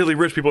some really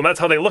rich people, and that's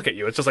how they look at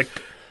you. It's just like,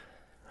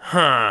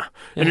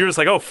 and you're just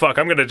like, oh fuck,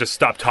 I'm gonna just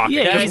stop talking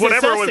Yeah, because he's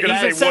whatever I was assessing, gonna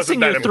he's say assessing wasn't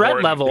that your threat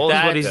important. level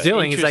is what he's That's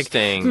doing. He's like,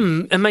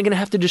 interesting. am I going to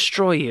have to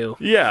destroy you?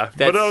 Yeah,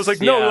 but I was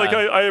like, no, yeah. like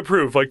I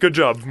approve. Like, good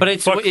job. But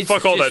it's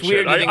fuck all just that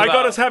weird shit. to think I got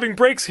about us having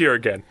breaks here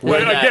again.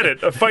 where I get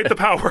that- it. Fight the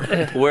power.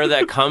 Where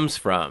that comes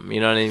from, you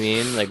know what I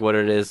mean? Like what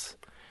it is.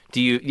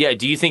 Do you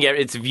think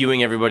it's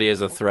viewing everybody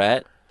as a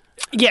threat?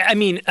 Yeah, I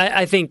mean,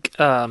 I think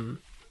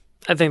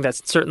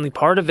that's certainly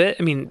part of it.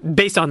 I mean,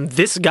 based on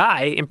this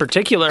guy in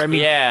particular, I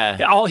mean,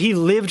 Yeah. he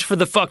lived for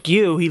the fuck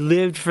you. He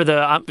lived for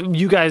the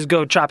you guys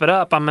go chop it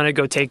up. I'm gonna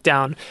go take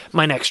down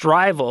my next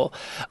rival.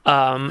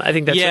 I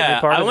think that's certainly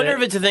part of it. I wonder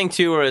if it's a thing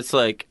too where it's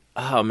like,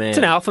 oh man. It's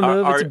an alpha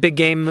move. It's a big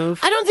game move.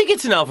 I don't think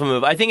it's an alpha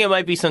move. I think it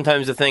might be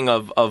sometimes a thing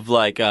of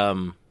like are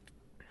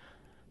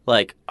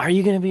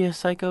you going to be a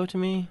psycho to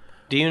me?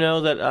 Do you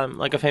know that I'm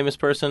like a famous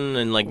person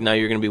and like now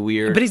you're going to be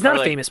weird? But he's not Or, a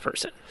like, famous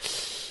person.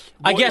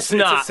 I Well, guess it's a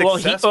not. Well,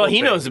 successful he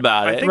thing. knows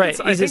about I it. think Right, it's-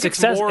 I he's a think it's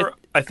success- more-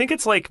 I think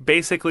it's like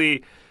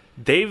basically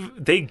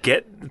they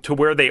get to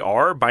where they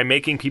are by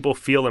making people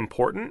feel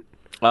important,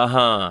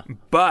 Uh-huh.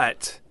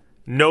 but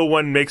no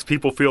one makes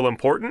people feel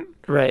important.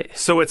 Right.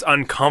 So it's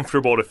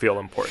uncomfortable to feel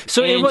important.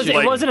 So it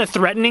wasn't a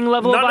threatening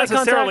level of eye contact?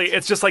 Not necessarily.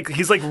 It's just like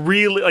he's like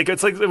really like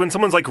it's like when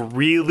someone's like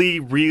really,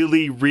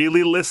 really,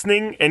 really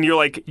listening, and you're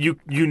like you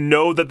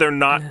know that they're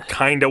not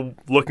kind of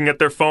looking at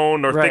their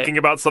phone or thinking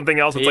about something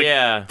else. It's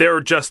like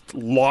they're just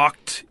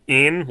locked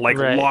in,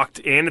 locked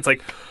in. It's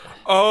like,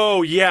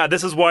 oh yeah,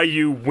 this is why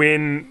you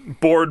win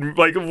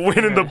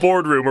in the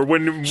boardroom, or why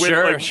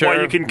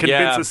you can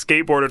convince a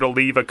skateboarder to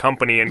leave a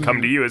company and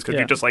come to you is because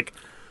you're just like,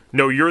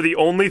 no, you're the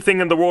only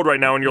thing in the world right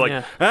now, and you're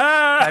like,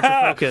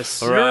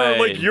 hyperfocus.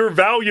 You're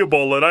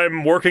valuable, and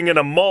I'm working in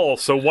a mall,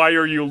 so why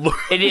are you?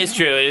 It is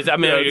true. It is, I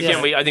mean,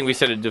 I think we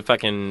said it to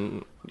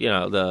fucking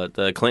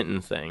the Clinton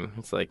thing.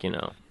 It's like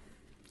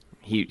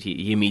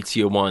he meets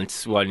you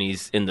once when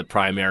he's in the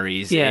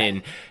primaries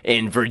in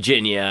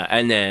Virginia,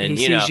 and then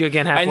he sees you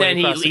again halfway and then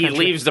across the he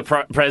country. leaves the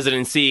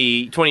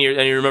presidency 20 years,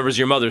 and he remembers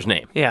your mother's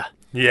name. Yeah.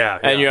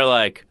 And you're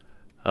like,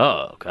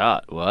 oh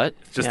God, what?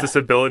 Just this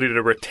ability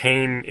to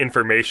retain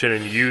information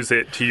and use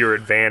it to your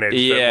advantage.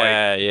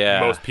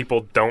 That most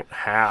people don't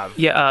have.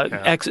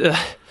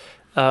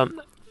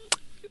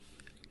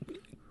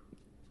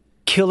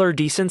 Killer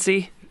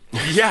decency.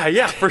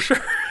 Yeah, for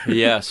sure.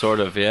 Yeah, sort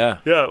of. Yeah.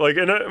 Yeah,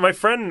 and my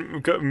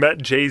friend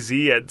met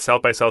Jay-Z at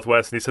South by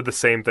Southwest, and he said the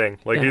same thing.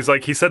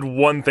 He said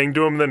one thing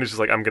to him, then he's just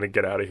like, I'm gonna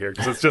get out of here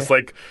because it's just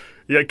like.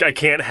 Yeah, I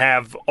can't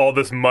have all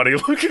this money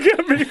looking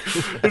at me.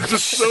 It's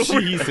just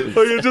so Jesus.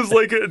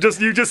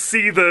 You just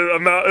see the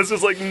amount. It's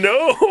just like,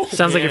 no.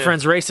 Sounds like your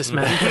friend's racist,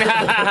 man.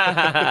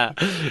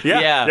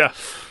 Yeah.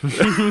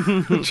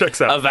 Checks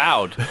out.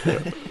 Avowed.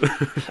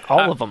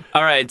 All of them.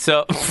 All right,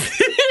 so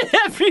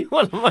every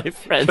one of my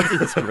friends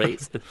is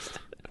racist.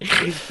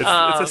 It's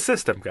a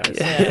system, guys.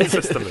 It's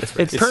a system that's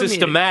racist. It's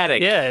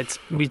systematic. Yeah,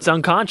 it's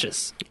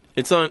unconscious.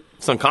 It's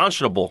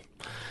unconscionable.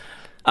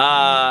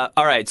 All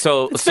right,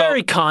 so it's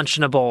very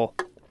conscionable.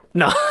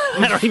 No,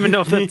 I don't even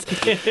know if that's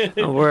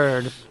a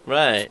word.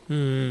 Right.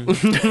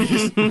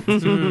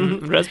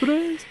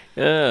 Raspberries?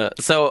 Yeah.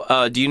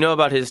 So, do you know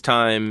about his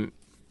time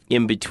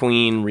in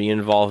between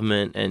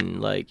re-involvement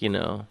and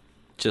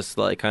just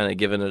kind of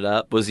giving it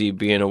up? Was he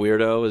being a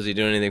weirdo? Was he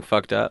doing anything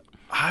fucked up?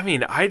 I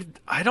mean, I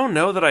don't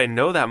know that I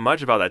know that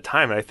much about that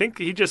time. I think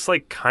he just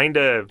kind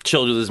of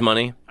chilled with his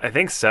money. I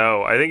think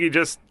so. I think he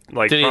just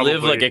did he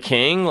live like a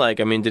king?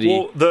 Did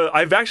he? Well,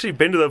 I've actually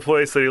been to the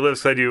place that he lives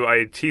because I do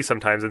IT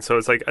sometimes, and so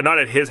it's not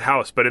at his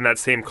house, but in that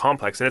same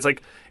complex, and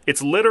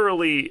it's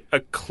literally a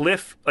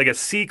cliff, like a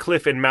sea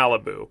cliff in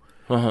Malibu,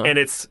 and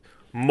it's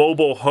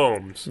mobile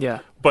homes.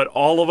 Yeah. But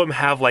all of them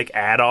have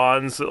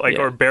add-ons,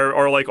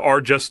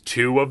 are just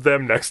two of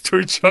them next to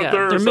each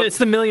other. It's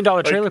the $1 million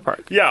trailer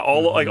park. Yeah,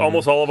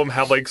 almost all of them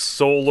have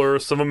solar.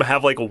 Some of them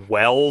have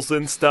wells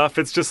and stuff.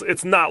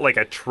 It's not like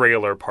a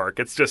trailer park.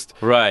 It's just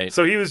right.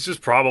 So he was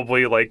just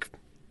probably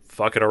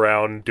fucking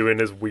around doing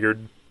his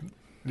weird.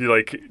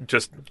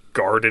 Just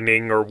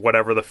gardening or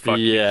whatever the fuck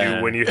you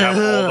do when you have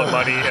all the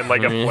money and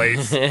a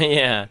place.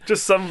 Yeah.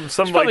 Just some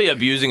probably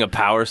abusing a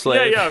power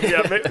slave.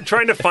 Yeah.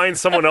 Trying to find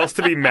someone else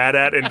to be mad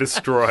at and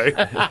destroy.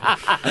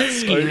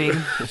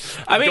 Scheming.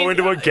 Going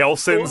to a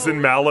Gelson's in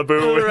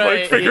Malibu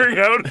and figuring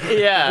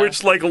out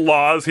which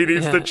laws he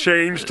needs to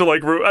change to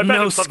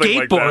no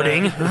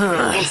skateboarding.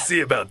 We'll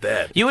see about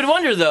that. You would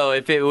wonder though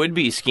if it would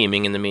be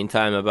scheming in the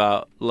meantime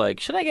about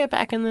should I get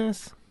back in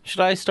this?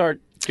 Should I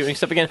start doing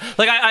stuff again?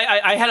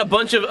 I had a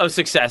bunch of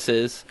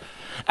successes,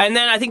 and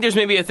then I think there's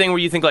maybe a thing where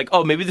you think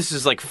oh, maybe this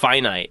is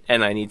finite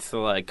and I need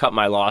to cut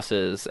my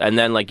losses, and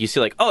then you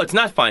see oh, it's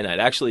not finite.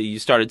 Actually, you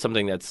started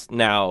something that's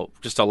now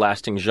just a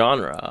lasting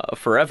genre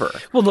forever.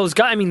 Well, those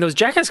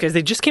Jackass guys,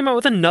 they just came out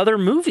with another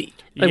movie.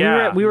 We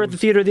were at the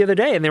theater the other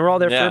day, and they were all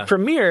there for a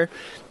premiere,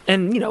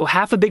 and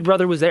half of Big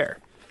Brother was there.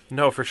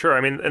 No, for sure. I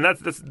mean, and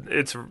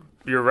it's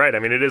you're right. I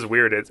mean, it is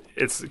weird.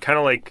 It's kind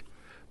of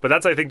but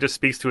that's, I think, just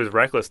speaks to his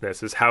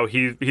recklessness, is how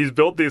he's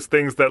built these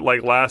things that,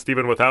 last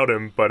even without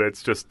him, but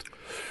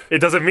it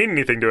doesn't mean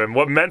anything to him.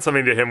 What meant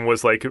something to him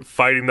was,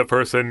 fighting the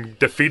person,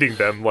 defeating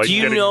them. Do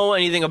you know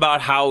anything about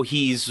how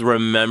he's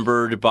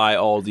remembered by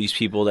all these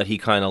people that he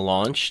kind of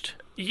launched?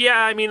 Yeah,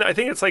 I mean, I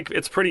think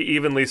it's pretty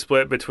evenly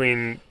split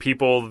between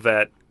people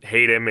that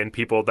hate him and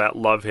people that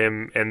love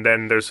him, and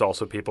then there's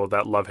also people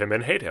that love him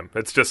and hate him.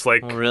 It's just oh,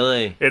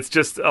 really? It's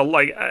just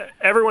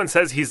everyone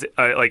says he's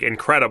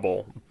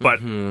incredible,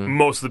 but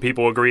most of the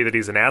people agree that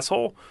he's an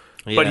asshole.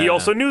 Yeah. But he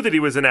also knew that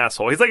he was an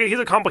asshole. He's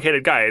a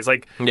complicated guy. He's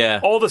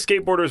all the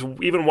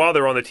skateboarders, even while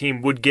they're on the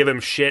team, would give him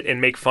shit and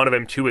make fun of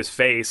him to his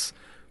face.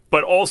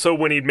 But also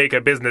when he'd make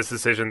a business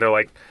decision, they're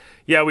like,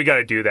 yeah, we got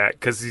to do that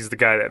because he's the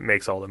guy that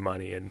makes all the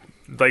money. And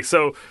I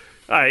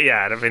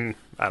mean,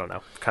 I don't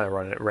know, kind of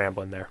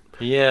rambling there.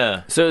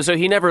 Yeah. So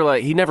he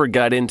never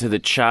got into the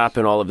chop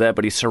and all of that,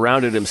 but he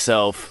surrounded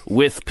himself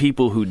with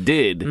people who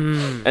did.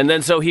 And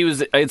then so he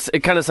was.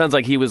 It kind of sounds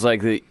like he was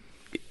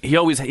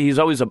he's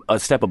always a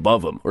step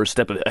above him or a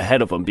step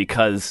ahead of him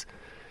because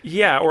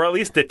Yeah, or at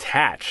least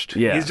detached.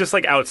 Yeah. He's just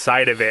like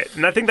outside of it.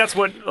 And I think that's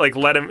what like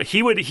led him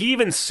he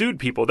even sued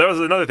people. That was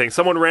another thing.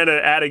 Someone ran an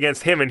ad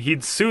against him and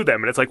he'd sue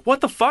them. And it's like,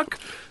 what the fuck?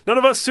 None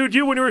of us sued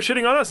you when you were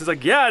shitting on us. It's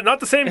like, yeah, not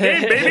the same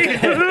game, baby.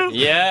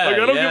 Yeah. Like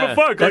I don't give a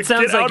fuck. That like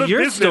sounds get out like of your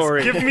business.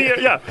 story. Give me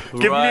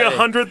Right.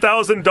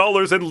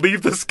 $100,000 and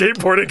leave the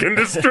skateboarding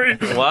industry.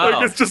 Wow.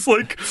 Like it's just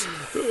like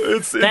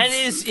it's That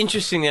is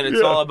interesting that it's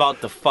Yeah. all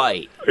about the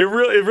fight. It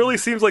really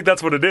seems like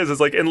that's what it is. It's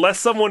like unless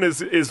someone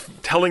is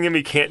telling him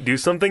he can't do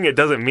something, it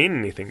doesn't mean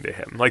anything to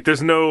him. Like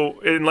there's no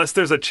unless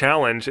there's a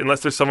challenge,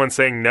 unless there's someone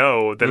saying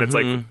no, then it's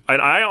like. And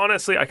I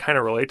honestly I kind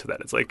of relate to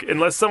that. It's like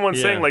unless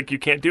someone's saying like you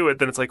can't do it,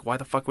 then it's like why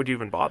the fuck would you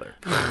even bother?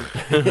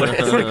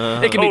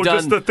 It can be done.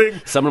 Just the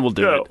thing. Someone will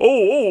do Yeah. it.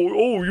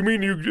 Oh! You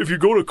mean if you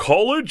go to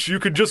college, you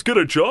could just get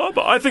a job?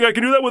 I think I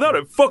can do that without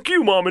it. Fuck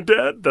you, mom and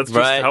dad. That's just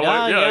Right. how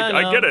Yeah,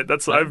 I no. get it.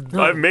 That's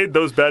I've made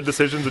those bad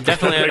decisions and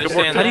Definitely make them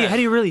work. understand How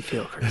do you really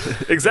feel,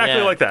 Chris? Exactly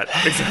Yeah. like that.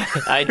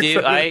 Exactly. I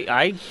do.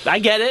 I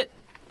get it.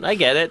 I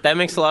get it. That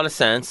makes a lot of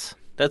sense.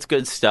 That's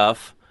good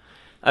stuff.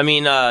 I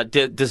mean,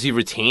 does he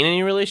retain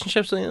any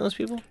relationships with any of those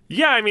people?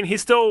 Yeah, I mean,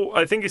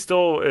 I think he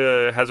still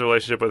has a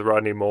relationship with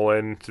Rodney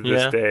Mullen to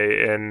this Yeah.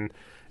 day, and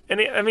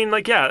I mean,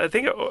 like, yeah, I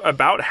think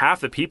about half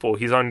the people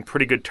he's on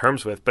pretty good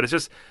terms with, but it's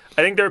just,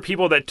 I think there are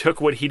people that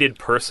took what he did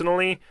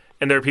personally,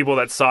 and there are people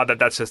that saw that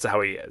that's just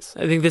how he is.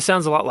 I think this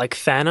sounds a lot like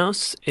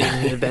Thanos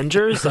in the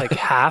Avengers. Like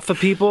half of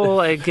people,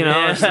 like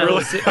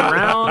still sitting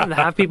around, and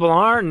half people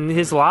aren't, and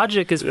his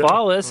logic is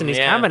flawless, and he's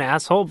kind of an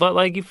asshole. But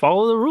like you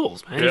follow the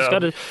rules, man. You just Yeah.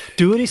 got to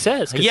do what he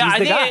says. 'Cause Yeah, he's I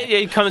the think guy.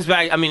 it comes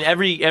back. I mean,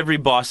 every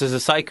boss is a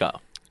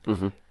psycho.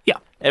 Yeah.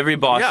 Every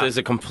boss Yeah. is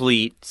a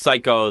complete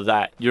psycho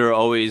that you're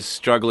always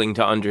struggling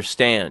to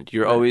understand.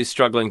 You're always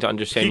struggling to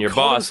understand He your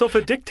called boss, himself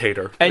a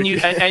dictator. and Like, you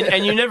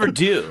and you never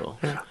do.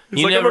 he's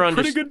You like, never I'm a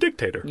pretty understand. good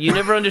dictator. You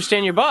never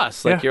understand your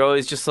boss. Like Yeah. you're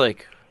always just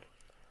like,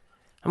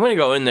 I'm gonna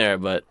go in there,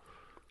 but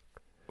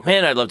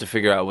man, I'd love to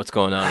figure out what's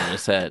going on in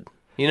his head.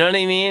 You know what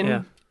I mean?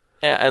 Yeah.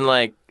 And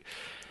like,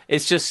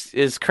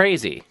 it's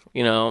crazy.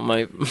 You know,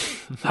 my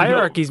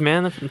Hierarchies,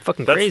 man. They're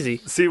fucking That's-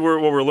 crazy. See,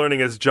 what we're learning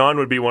is John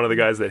would be one of the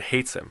guys that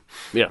hates him.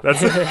 Yeah. That's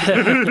no,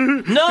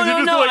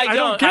 You're just like, I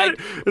don't. get it.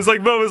 It's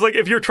like, Mo, it's like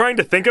if you're trying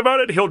to think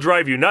about it, he'll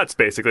drive you nuts.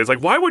 Basically, it's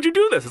like, why would you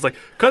do this? It's like,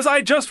 because I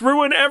just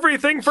ruin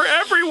everything for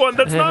everyone.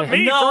 That's not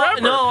me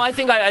forever. No, I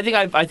think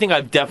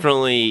I've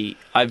definitely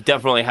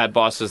had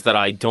bosses that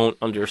I don't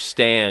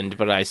understand,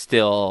 but I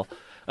still.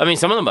 I mean,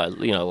 some of them I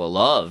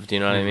loved. You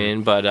know what I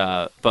mean?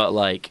 But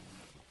like,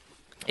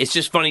 it's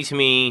just funny to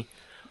me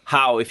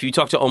how if you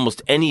talk to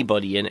almost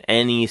anybody in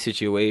any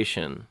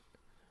situation,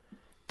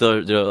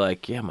 they're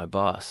like, yeah, my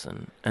boss,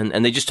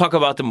 and they just talk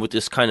about them with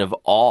this kind of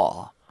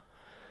awe.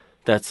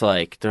 That's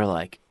like they're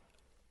like,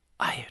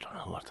 I don't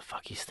know what the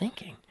fuck he's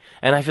thinking.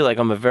 And I feel like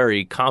I'm a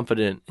very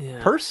confident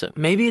person.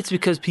 Maybe it's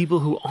because people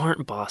who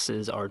aren't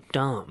bosses are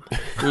dumb.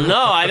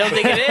 No, I don't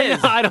think it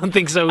is. I don't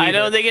think so either. I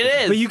don't think it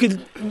is. But you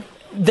could.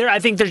 I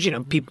think there's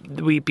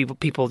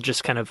people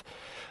just kind of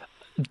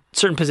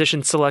certain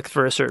positions select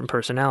for a certain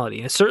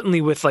personality. And certainly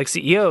with like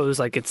CEOs,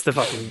 like it's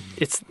sociopathy,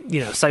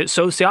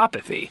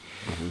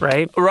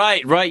 right?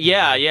 Right,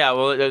 yeah.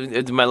 Well,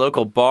 at my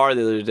local bar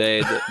the other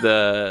day,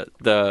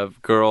 the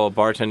girl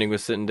bartending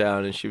was sitting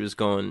down and she was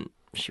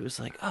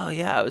like, oh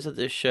yeah, I was at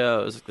this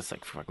show. It was like this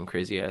like fucking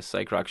crazy ass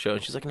psych rock show,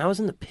 and she's like, and I was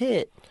in the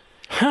pit,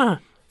 and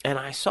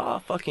I saw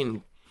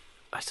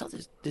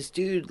this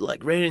dude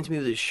like ran into me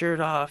with his shirt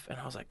off, and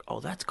I was like, oh,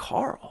 that's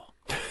Carl.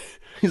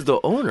 He's the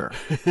owner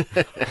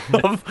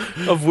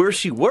of where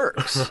she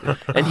works,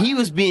 and he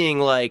was being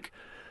like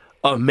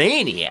a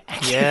maniac.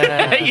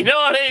 Yeah. You know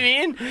what I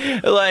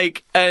mean?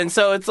 Like, and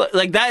so it's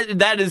like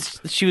that is,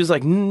 she was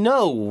like,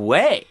 no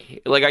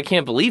way. Like, I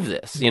can't believe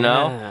this, you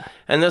know? Yeah.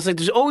 And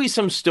there's always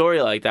some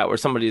story like that where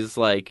somebody's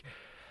like,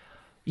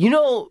 you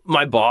know,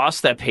 my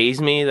boss that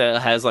pays me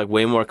that has like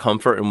way more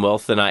comfort and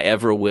wealth than I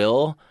ever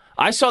will.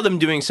 I saw them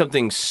doing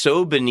something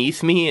so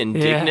beneath me in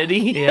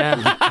dignity Yeah.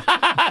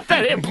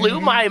 that it blew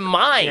my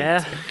mind.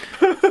 Yeah.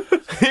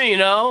 You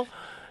know?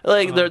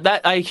 Like,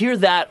 that I hear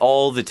that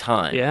all the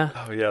time. Yeah.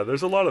 Oh yeah,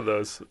 there's a lot of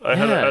those. I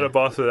had a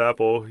boss at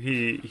Apple.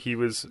 He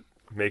was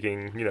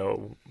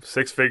making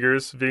six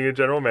figures being a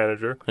general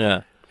manager,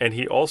 Yeah. and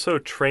he also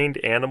trained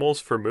animals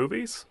for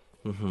movies.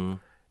 Mm-hmm.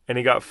 And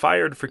he got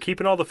fired for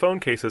keeping all the phone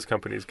cases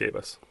companies gave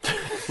us.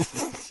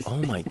 Oh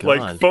my god.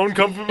 Like phone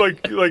company,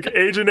 like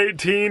Agent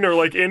 18 or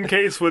like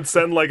InCase would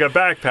send like a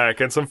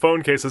backpack and some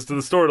phone cases to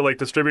the store to like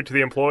distribute to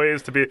the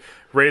employees to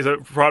raise a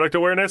product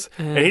awareness,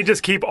 and he'd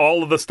just keep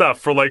all of the stuff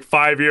for like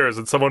 5 years,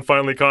 and someone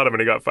finally caught him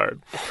and he got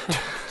fired.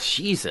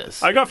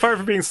 Jesus. I got fired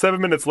for being 7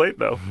 minutes late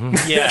though.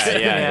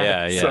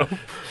 Yeah. So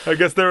I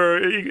guess there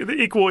are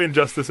equal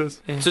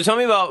injustices. So tell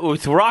me about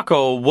with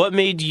Rocco. What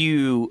made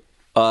you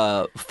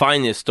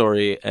find this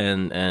story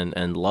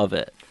and love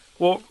it?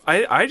 Well,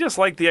 I just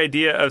like the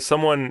idea of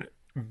someone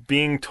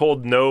being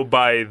told no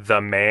by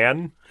the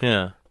man,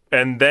 Yeah.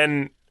 and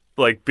then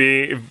like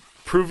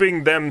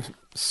proving them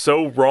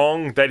so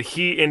wrong that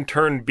he in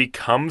turn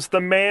becomes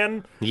the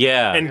man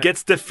Yeah. and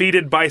gets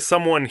defeated by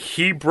someone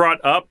he brought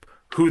up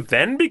who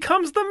then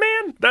becomes the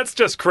man? That's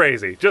just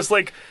crazy. Just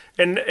like,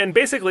 and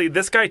basically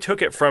this guy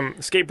took it from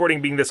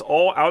skateboarding being this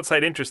all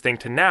outside interest thing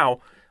to now,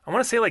 I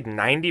want to say like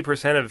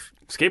 90% of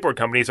skateboard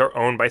companies are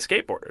owned by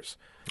skateboarders.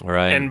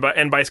 Right. And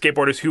by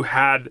skateboarders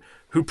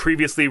who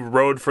previously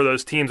rode for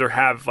those teams or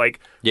have like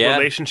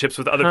relationships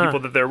with other people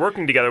that they're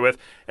working together with.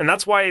 And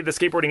that's why the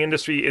skateboarding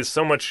industry is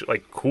so much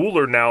like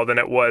cooler now than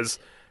it was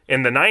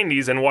in the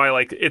 90s, and why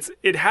like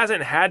it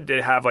hasn't had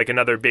to have like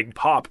another big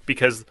pop,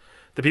 because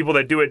the people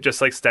that do it just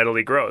like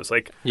steadily grows.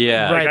 Like,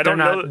 Yeah. Right, I they're don't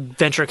not know.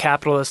 venture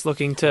capitalists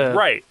looking to...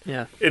 Right.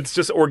 Yeah. It's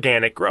just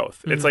organic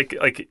growth. It's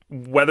like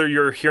whether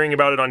you're hearing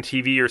about it on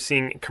TV or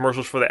seeing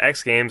commercials for the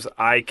X Games,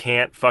 I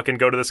can't fucking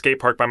go to the skate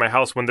park by my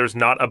house when there's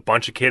not a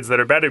bunch of kids that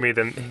are better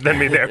than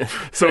me there.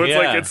 So it's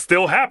like it's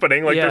still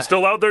happening. Like they're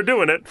still out there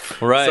doing it.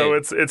 Right. So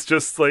it's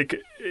just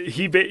like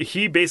he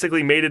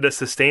basically made it a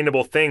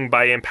sustainable thing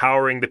by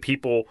empowering the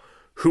people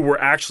who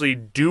were actually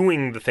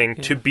doing the thing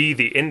to be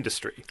the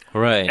industry.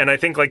 Right. And I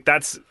think like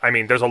there's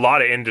a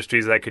lot of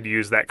industries that could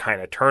use that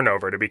kind of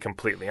turnover, to be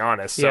completely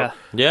honest. So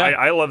Yeah.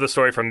 I love the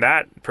story from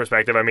that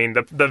perspective. I mean,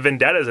 the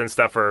vendettas and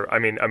stuff are, I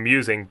mean,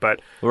 amusing,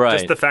 but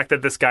just the fact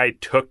that this guy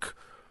took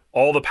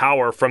all the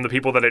power from the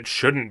people that it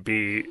shouldn't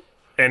be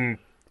and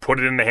put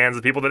it in the hands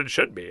of the people that it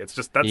should be. It's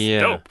just, that's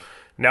dope.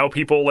 Now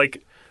people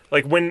like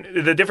when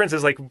the difference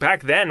is like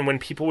back then when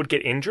people would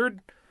get injured,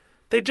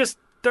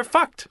 they're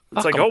fucked.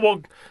 It's like, oh,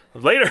 well,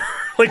 later,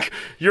 like,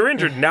 you're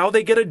injured. Now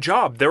they get a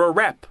job. They're a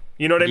rep.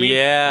 You know what I mean?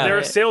 Yeah. They're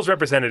a sales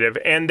representative,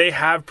 and they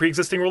have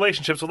pre-existing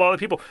relationships with all the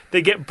people.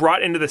 They get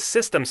brought into the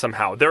system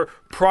somehow. Their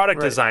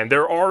product design,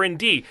 their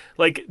R&D.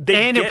 Like,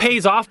 it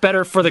pays off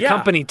better for the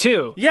company,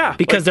 too. Yeah.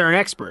 Because they're an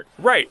expert.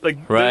 Right.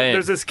 Like,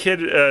 there's this kid,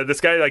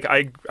 this guy, like,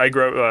 I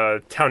grew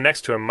up town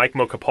next to him, Mike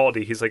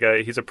Capaldi. He's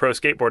a pro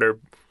skateboarder,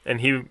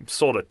 and he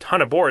sold a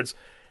ton of boards.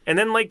 And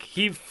then, like,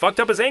 he fucked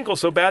up his ankle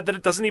so bad that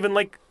it doesn't even,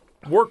 like,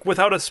 work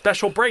without a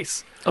special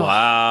brace.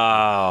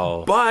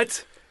 Wow.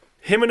 But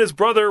him and his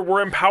brother were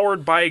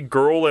empowered by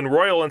Girl and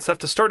Royal and stuff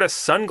to start a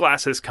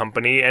sunglasses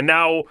company, and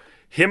now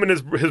him and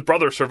his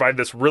brother survived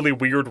this really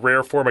weird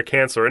rare form of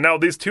cancer, and now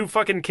these two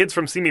fucking kids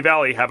from Simi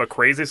Valley have a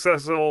crazy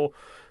successful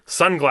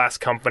sunglass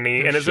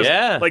company, and it's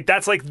just like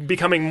that's like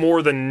becoming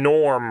more the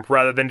norm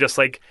rather than just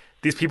like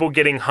these people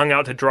getting hung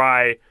out to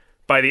dry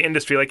by the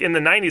industry. Like in the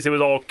 90s,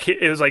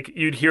 it was like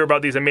you'd hear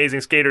about these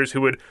amazing skaters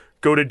who would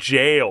go to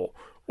jail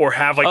or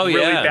have like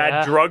really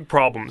bad drug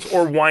problems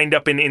or wind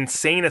up in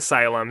insane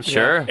asylums.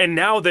 Sure. And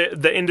now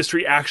the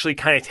industry actually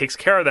kind of takes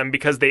care of them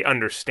because they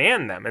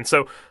understand them. And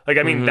so like,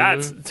 I mean,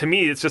 that's, to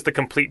me, it's just a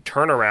complete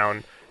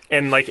turnaround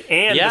and like,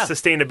 and the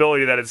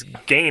sustainability that it's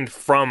gained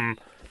from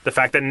the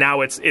fact that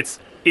now it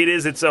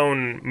is its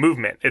own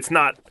movement. It's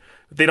not,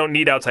 they don't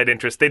need outside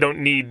interest. They don't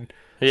need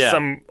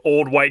some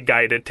old white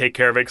guy to take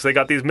care of it because they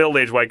got these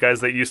middle-aged white guys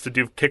that used to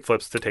do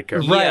kickflips to take care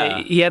of it.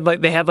 Right.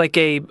 They had like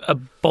a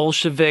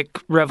Bolshevik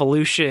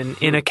revolution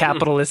in a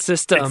capitalist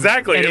system.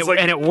 Exactly.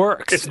 And it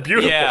works. It's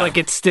beautiful. Yeah. Like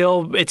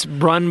it's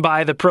run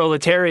by the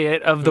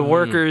proletariat of the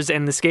workers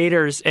and the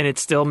skaters, and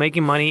it's still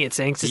making money. It's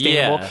staying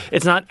sustainable. Yeah.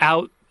 It's not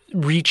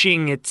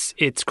outreaching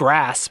its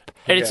grasp.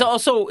 And it's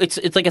also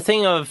it's like a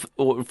thing of,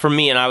 for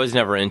me, and I was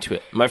never into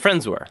it. My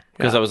friends were,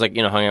 because I was like,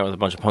 hung out with a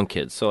bunch of punk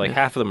kids. So like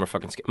half of them are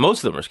fucking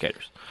most of them are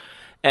skaters.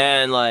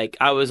 And like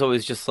I was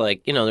always just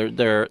like,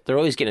 they're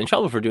always getting in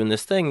trouble for doing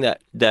this thing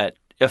that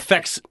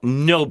affects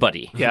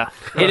nobody. Yeah.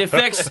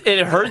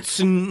 It hurts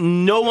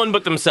no one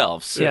but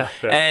themselves. Yeah.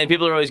 And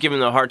people are always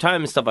giving them a hard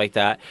time and stuff like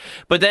that.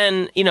 But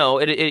then,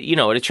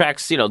 it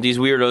attracts, these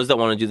weirdos that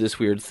want to do this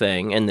weird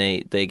thing, and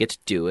they get to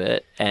do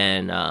it,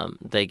 and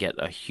they get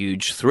a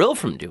huge thrill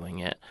from doing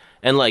it.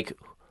 And like,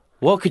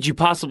 what could you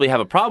possibly have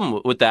a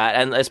problem with that?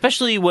 And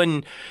especially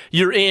when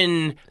you're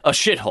in a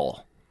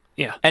shithole.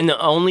 Yeah. And the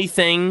only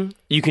thing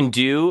you can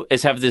do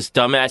is have this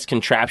dumbass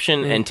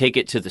contraption and take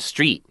it to the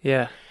street.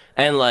 Yeah.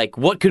 And like,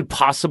 what could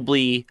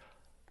possibly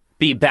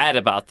be bad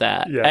about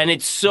that? Yeah. And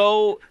it's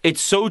so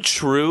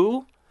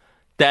true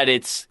that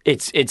it's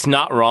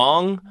not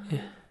wrong.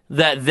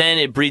 That then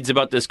it breeds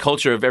about this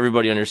culture of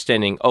everybody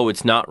understanding, oh,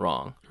 it's not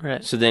wrong.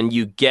 Right. So then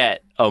you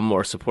get a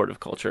more supportive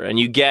culture, and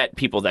you get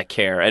people that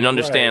care and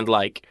understand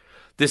like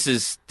this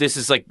is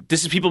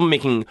people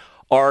making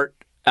art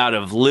out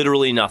of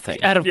literally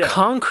nothing. Out of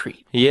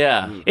concrete.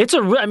 Yeah. It's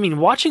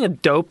watching a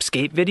dope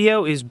skate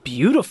video is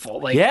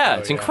beautiful. Like,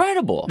 It's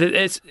incredible.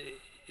 It's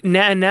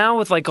now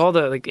with like all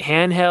the like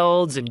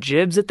handhelds and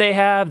jibs that they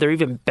have, they're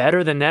even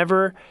better than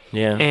ever.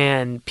 Yeah.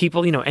 And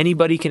people,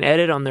 anybody can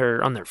edit on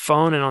their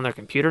phone and on their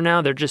computer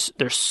now.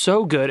 They're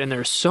so good, and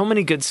there's so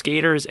many good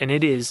skaters, and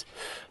it is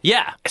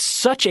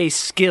such a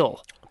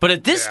skill. But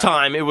at this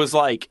time, it was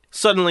like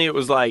suddenly it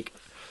was like,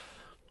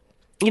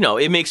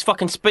 it makes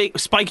fucking Spike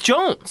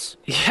Jonze.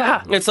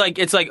 Yeah. It's like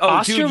oh,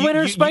 Oscar dude,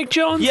 winner Spike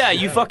Jonze? Yeah,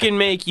 you fucking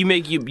make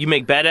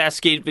badass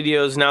skate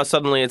videos. Now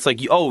suddenly it's like,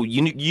 do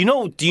you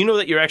know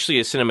that you're actually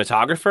a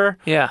cinematographer?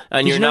 Yeah.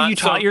 And Did you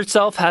taught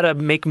yourself how to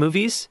make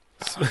movies?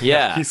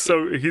 Yeah. He's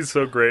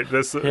so great.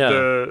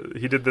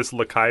 He did this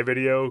Lakai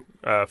video,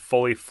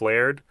 fully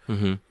flared,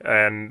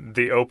 and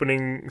the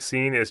opening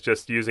scene is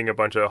just using a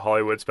bunch of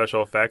Hollywood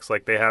special effects.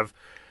 Like they have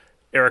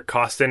Eric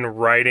Costin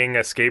riding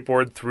a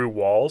skateboard through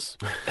walls.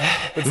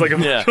 It's like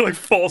like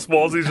false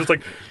walls. He's just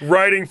like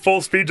riding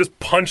full speed, just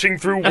punching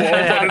through walls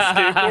on his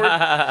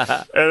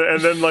skateboard,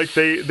 and then like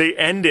they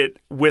end it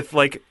with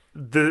like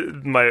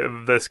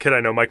this kid I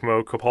know, Mike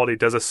Mo Capaldi,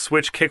 does a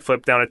switch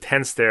kickflip down a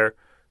 10 stair.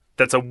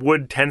 That's a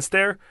wood 10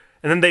 stair,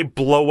 and then they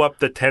blow up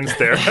the 10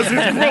 stair as he's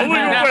rolling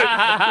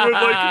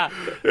away.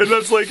 And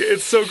that's like,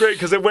 it's so great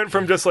because it went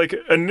from just like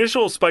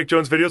initial Spike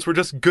Jonze videos were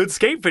just good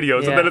skate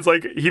videos, and then it's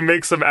like he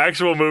makes some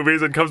actual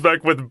movies and comes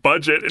back with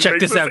budget. And Check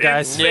makes this out,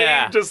 guys.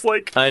 Insane, just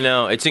like I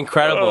know, it's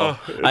incredible.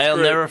 I'll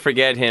great. never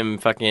forget him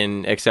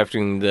fucking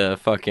accepting the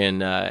fucking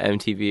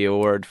MTV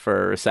award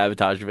for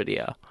Sabotage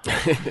video.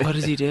 What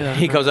does he do?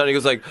 He comes out and he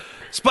goes like,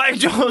 Spike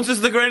Jonze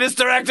is the greatest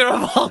director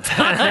of all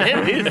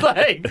time. He's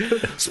like,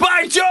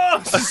 Spike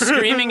Jonze!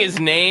 Screaming his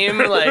name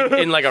like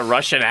in like a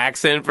Russian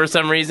accent for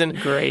some reason.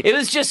 Great. It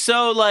was just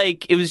so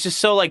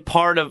like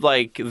part of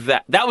like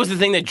that. That was the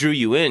thing that drew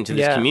you into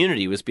this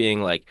community, was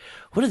being like,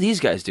 what are these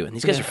guys doing?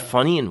 These guys are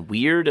funny and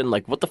weird and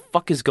like, what the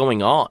fuck is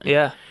going on?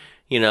 Yeah.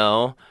 You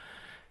know?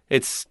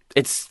 It's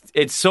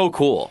so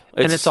cool.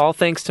 And it's all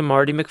thanks to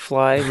Marty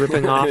McFly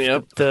ripping off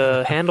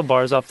the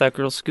handlebars off that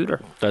girl's scooter.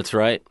 That's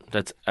right.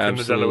 That's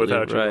absolutely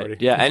without you, right. Marty.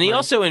 Yeah, and he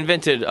also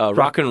invented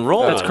rock and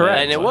roll. That's correct.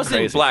 And it wasn't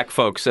Crazy. black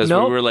folks, as we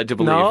were led to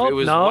believe. It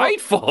was white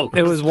folks.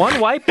 It was one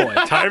white boy.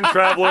 time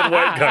traveling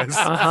white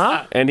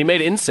guys. And he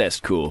made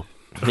incest cool.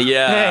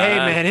 Yeah. Hey,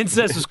 man,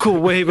 incest was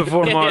cool way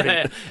before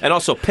Marty. And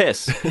also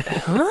piss.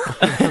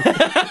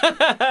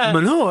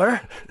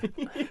 Manure?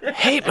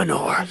 Hate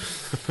manure.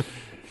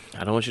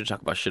 I don't want you to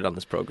talk about shit on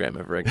this program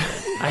ever again.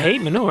 I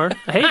hate manure.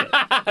 I hate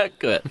it.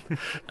 Good.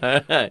 All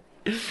right.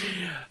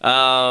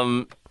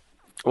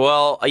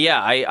 Well,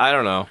 yeah, I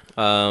don't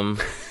know.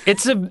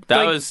 It's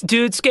was-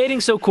 dude,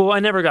 skating's so cool. I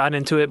never got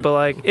into it, but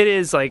like it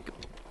is like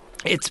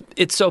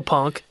it's so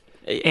punk.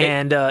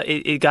 And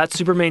it got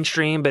super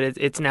mainstream, but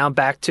it's now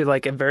back to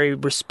like a very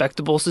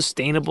respectable,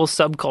 sustainable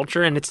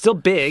subculture, and it's still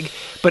big,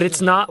 but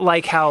it's not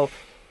like how.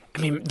 I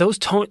mean,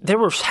 there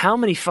were how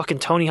many fucking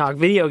Tony Hawk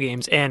video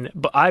games,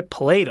 but I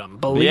played them.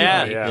 Believe me.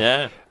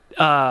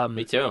 Yeah.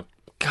 Me too.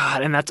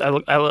 God, and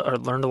I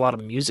learned a lot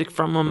of music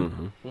from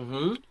them.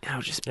 And I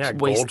was just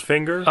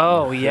Goldfinger.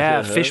 Oh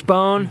yeah,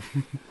 Fishbone.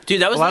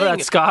 Dude, that was A lot of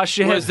that ska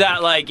shit. Was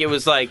that like it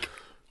was like.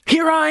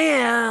 Here I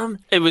am.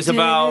 It was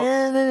about,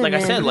 like I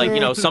said, like, you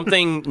know,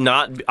 something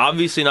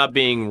obviously not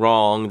being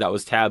wrong that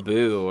was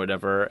taboo or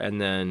whatever,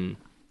 and then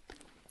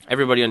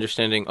everybody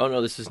understanding, oh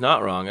no, this is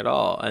not wrong at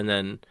all, and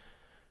then,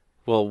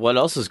 well, what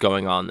else is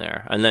going on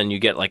there? And then you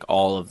get like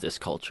all of this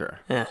culture.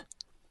 Yeah.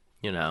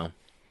 You know,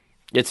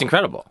 it's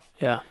incredible.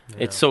 Yeah.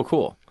 It's so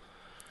cool.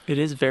 It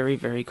is very,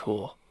 very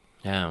cool.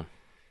 Yeah.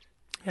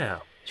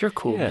 Yeah. You're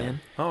cool,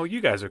 man. Oh, you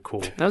guys are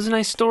cool. That was a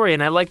nice story,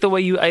 and I like the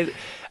way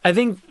I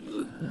think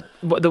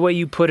the way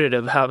you put it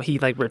of how he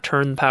like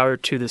returned power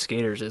to the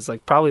skaters is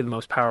like probably the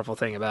most powerful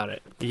thing about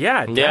it.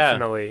 Yeah,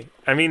 definitely.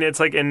 I mean, it's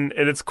like, and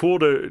it's cool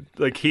to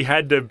like he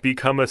had to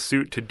become a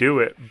suit to do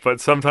it, but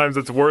sometimes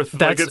it's worth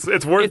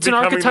it's worth. It's an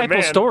becoming the archetypal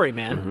man. story,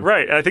 man.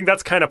 Right, and I think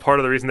that's kind of part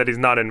of the reason that he's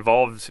not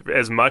involved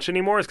as much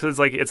anymore is because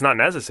it's not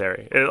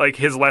necessary. Like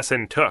his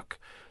lesson took.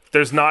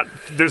 There's less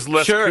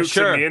kooks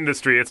in the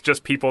industry. It's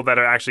just people that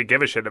actually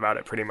give a shit about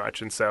it, pretty much.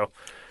 And so,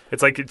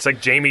 it's like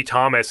Jamie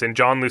Thomas and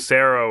John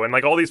Lucero and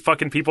like all these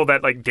fucking people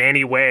that like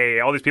Danny Way,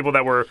 all these people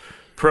that were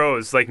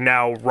pros like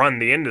now run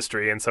the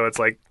industry. And so it's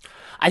like,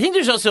 I think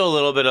there's also a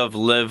little bit of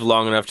live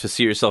long enough to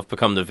see yourself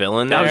become the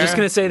villain there. I was just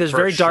gonna say there's For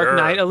very Dark sure.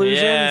 Knight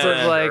illusions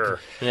Yeah. of like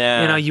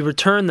Yeah. you know, you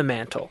return the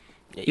mantle.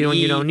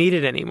 You don't need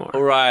it anymore.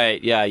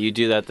 Right, yeah, you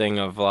do that thing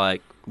of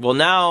like, well,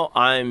 now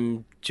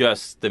I'm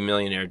just the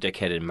millionaire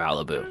dickhead in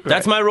Malibu.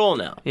 That's my role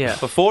now. Yeah.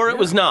 Before it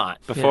was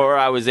not. Before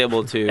I was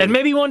able to. And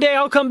maybe one day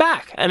I'll come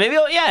back. And maybe,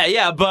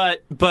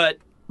 but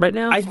Right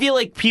now, I feel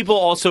like people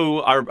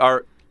also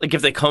are like,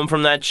 if they come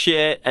from that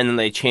shit and then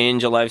they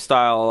change a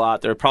lifestyle a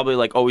lot, they're probably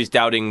like always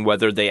doubting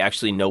whether they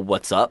actually know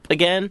what's up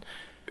again.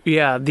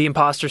 yeah, the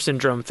imposter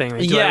syndrome thing.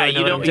 Like, do I really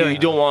know what I'm doing?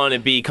 You don't want to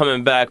be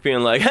coming back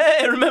being like,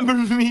 hey, remember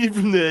me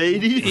from the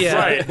 80s? Yeah.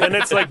 right. And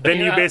it's like, then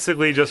you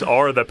basically just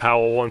are the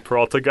Powell and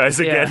Peralta guys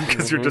again Yeah.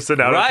 because you're just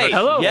an out Right.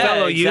 Hello, Yeah,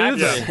 fellow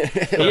exactly.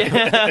 youths.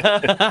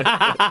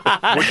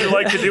 Would you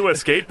like to do a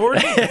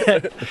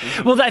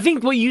skateboard? Well, I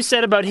think what you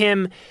said about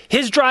him,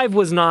 his drive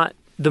was not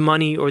the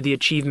money or the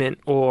achievement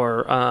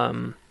or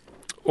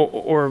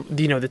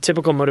you know, the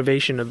typical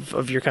motivation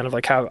of your kind of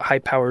like how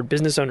high-powered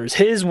business owners.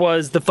 His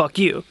was the fuck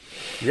you,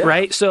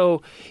 right?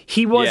 So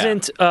he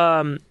wasn't.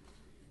 So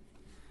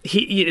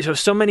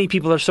many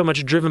people are so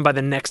much driven by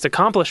the next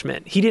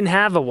accomplishment. He didn't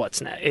have a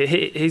what's next.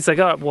 He's like,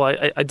 oh well,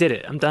 I did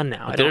it. I'm done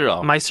now. I did it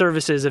all. My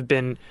services have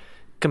been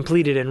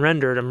completed and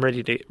rendered. I'm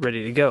ready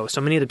to go.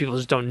 So many of the people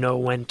just don't know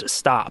when to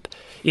stop.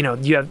 You know,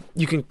 you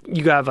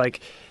have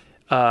like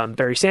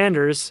Barry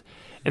Sanders,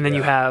 and then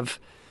you have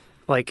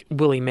like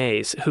Willie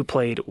Mays, who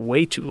played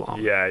way too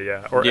long.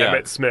 Yeah. Or Yeah.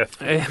 Emmett Smith.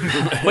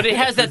 But it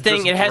has that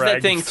thing. It has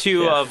that thing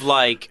too of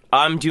like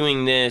I'm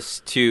doing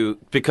this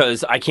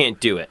because I can't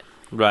do it,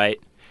 right?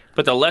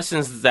 But the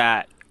lessons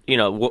that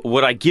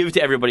what I give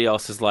to everybody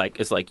else is like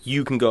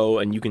you can go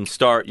and you can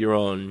start your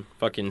own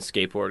fucking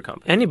skateboard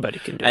company. Anybody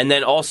can do it. And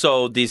then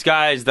also these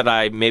guys that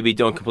I maybe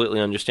don't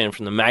completely understand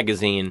from the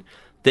magazine,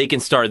 they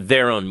can start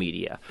their own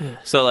media.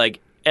 So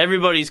like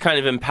everybody's kind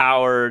of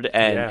empowered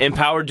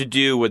to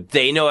do what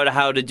they know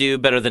how to do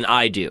better than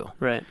I do.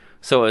 Right.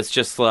 So it's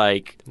just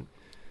like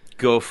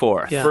go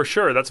forth. Yeah. For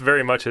sure, that's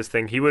very much his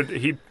thing.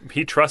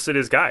 He trusted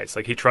his guys.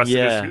 Like he trusted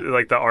his,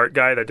 like the art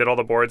guy that did all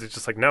the boards. It's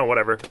just like, no,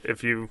 whatever.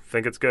 If you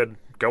think it's good,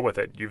 go with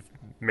it. You've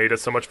made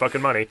us so much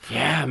fucking money.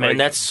 Yeah, man,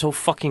 that's so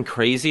fucking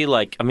crazy.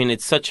 Like, I mean,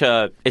 it's such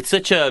a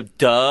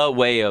duh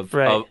way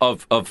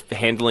of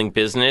handling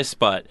business,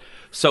 but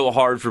so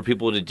hard for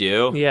people to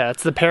do. Yeah,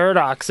 it's the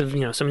paradox of,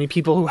 so many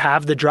people who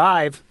have the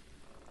drive,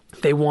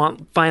 they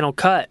want final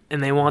cut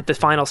and they want the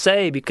final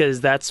say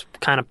because that's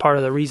kind of part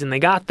of the reason they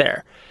got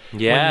there.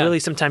 Yeah. When really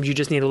sometimes you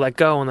just need to let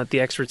go and let the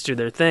experts do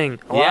their thing.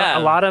 A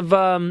lot of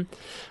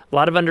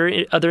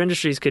other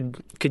industries could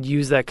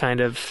use that kind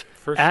of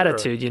For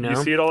attitude, sure. You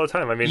see it all the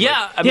time. I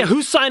mean,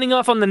 who's signing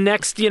off on the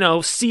next,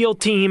 SEAL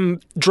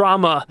team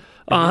drama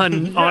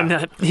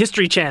on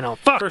History Channel?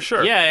 Fuck. For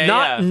sure.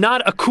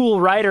 Not a cool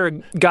writer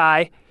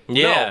guy.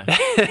 Yeah.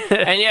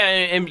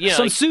 And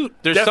Some suit.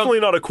 There's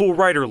definitely not a cool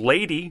writer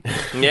lady.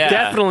 Yeah.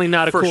 Definitely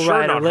not a For cool sure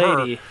writer not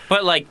lady. her.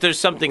 But like there's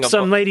something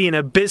Some lady in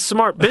a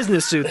smart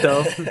business suit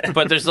though.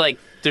 but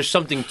there's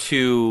something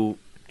to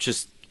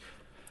just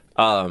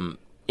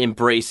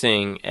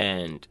embracing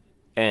and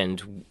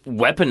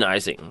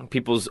weaponizing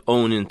people's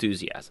own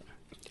enthusiasm.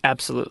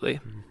 Absolutely.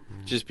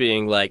 Just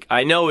being like,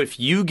 I know if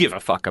you give a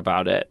fuck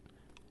about it,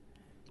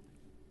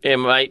 it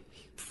might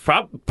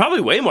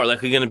probably way more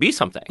likely going to be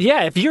something.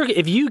 Yeah, if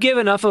you give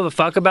enough of a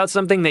fuck about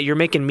something that you're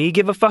making me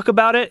give a fuck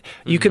about it,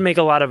 you can make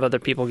a lot of other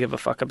people give a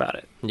fuck about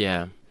it.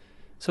 Yeah.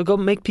 So go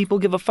make people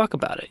give a fuck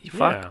about it. You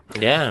fuck.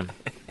 Yeah.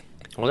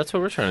 Well, that's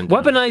what we're trying to do.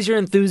 Weaponize your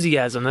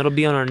enthusiasm. That'll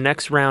be on our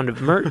next round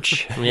of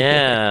merch.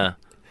 Yeah.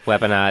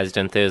 Weaponized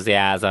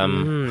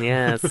enthusiasm.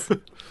 Yes.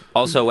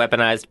 Also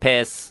weaponized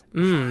piss.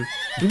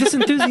 This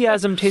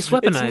enthusiasm tastes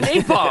weaponized.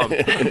 It's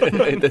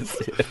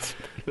napalm.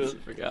 I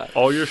forgot.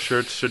 All your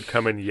shirts should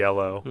come in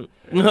yellow.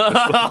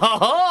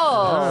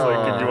 Oh.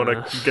 Like, you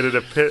want to get it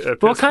a piss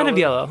What kind of color?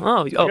 yellow?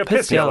 Oh, Like a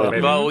piss yellow.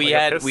 maybe. Well, Like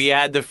a piss we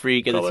had the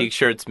freak of the color?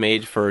 t-shirts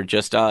made for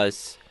just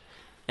us,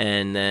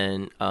 and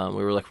then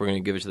we were like, we're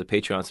going to give it to the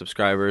Patreon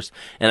subscribers,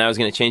 and I was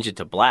going to change it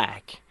to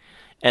black,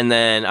 and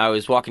then I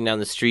was walking down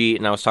the street,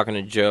 and I was talking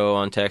to Joe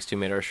on text who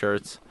made our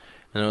shirts,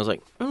 and I was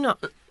like,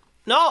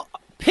 no,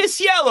 piss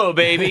yellow,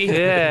 baby.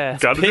 Yeah.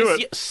 Gotta do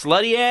it.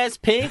 Slutty ass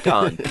pink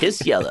on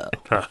piss yellow.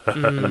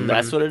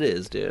 That's what it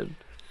is, dude,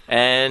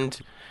 and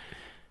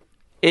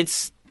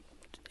it's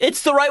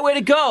the right way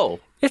to go.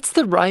 It's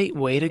the right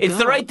way to go. It's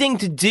the right thing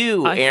to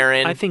do,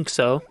 Aaron. I think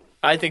so.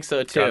 I think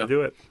so too. Gotta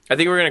do it. I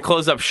think we're going to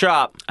close up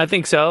shop. I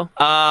think so.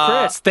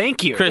 Chris,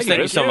 thank you. Chris, thank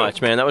you so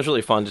much, man. That was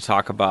really fun to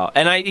talk about.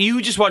 And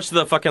you just watched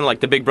the fucking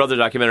the Big Brother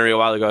documentary a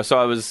while ago, so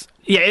I was.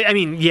 Yeah, I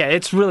mean,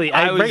 it's really.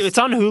 It's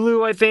on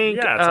Hulu, I think.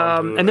 Yeah, it's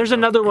on Hulu, and there's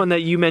another one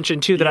that you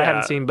mentioned too that I Yeah,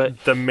 haven't seen,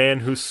 but The Man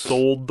Who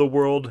Sold the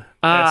World.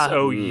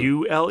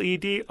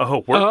 SOULED.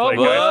 Oh, wordplay, Oh, guys.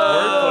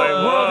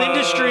 Wordplay. World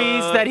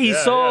Industries that he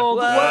sold.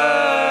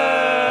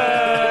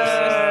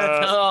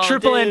 Oh,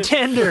 Triple dude. and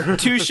tender.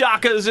 Two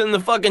shakas in the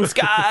fucking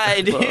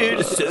sky,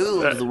 dude.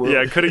 Sold the world.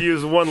 Yeah, could have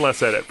used one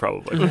less edit,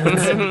 probably.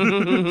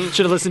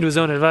 Should have listened to his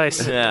own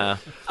advice. Yeah.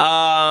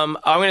 I'm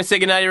going to say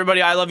goodnight,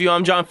 everybody. I love you.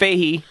 I'm John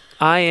Fahey.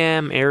 I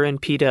am Aaron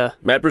Pita.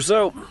 Matt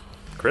Brousseau.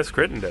 Chris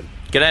Crittenden.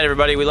 Good night,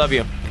 everybody. We love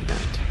you.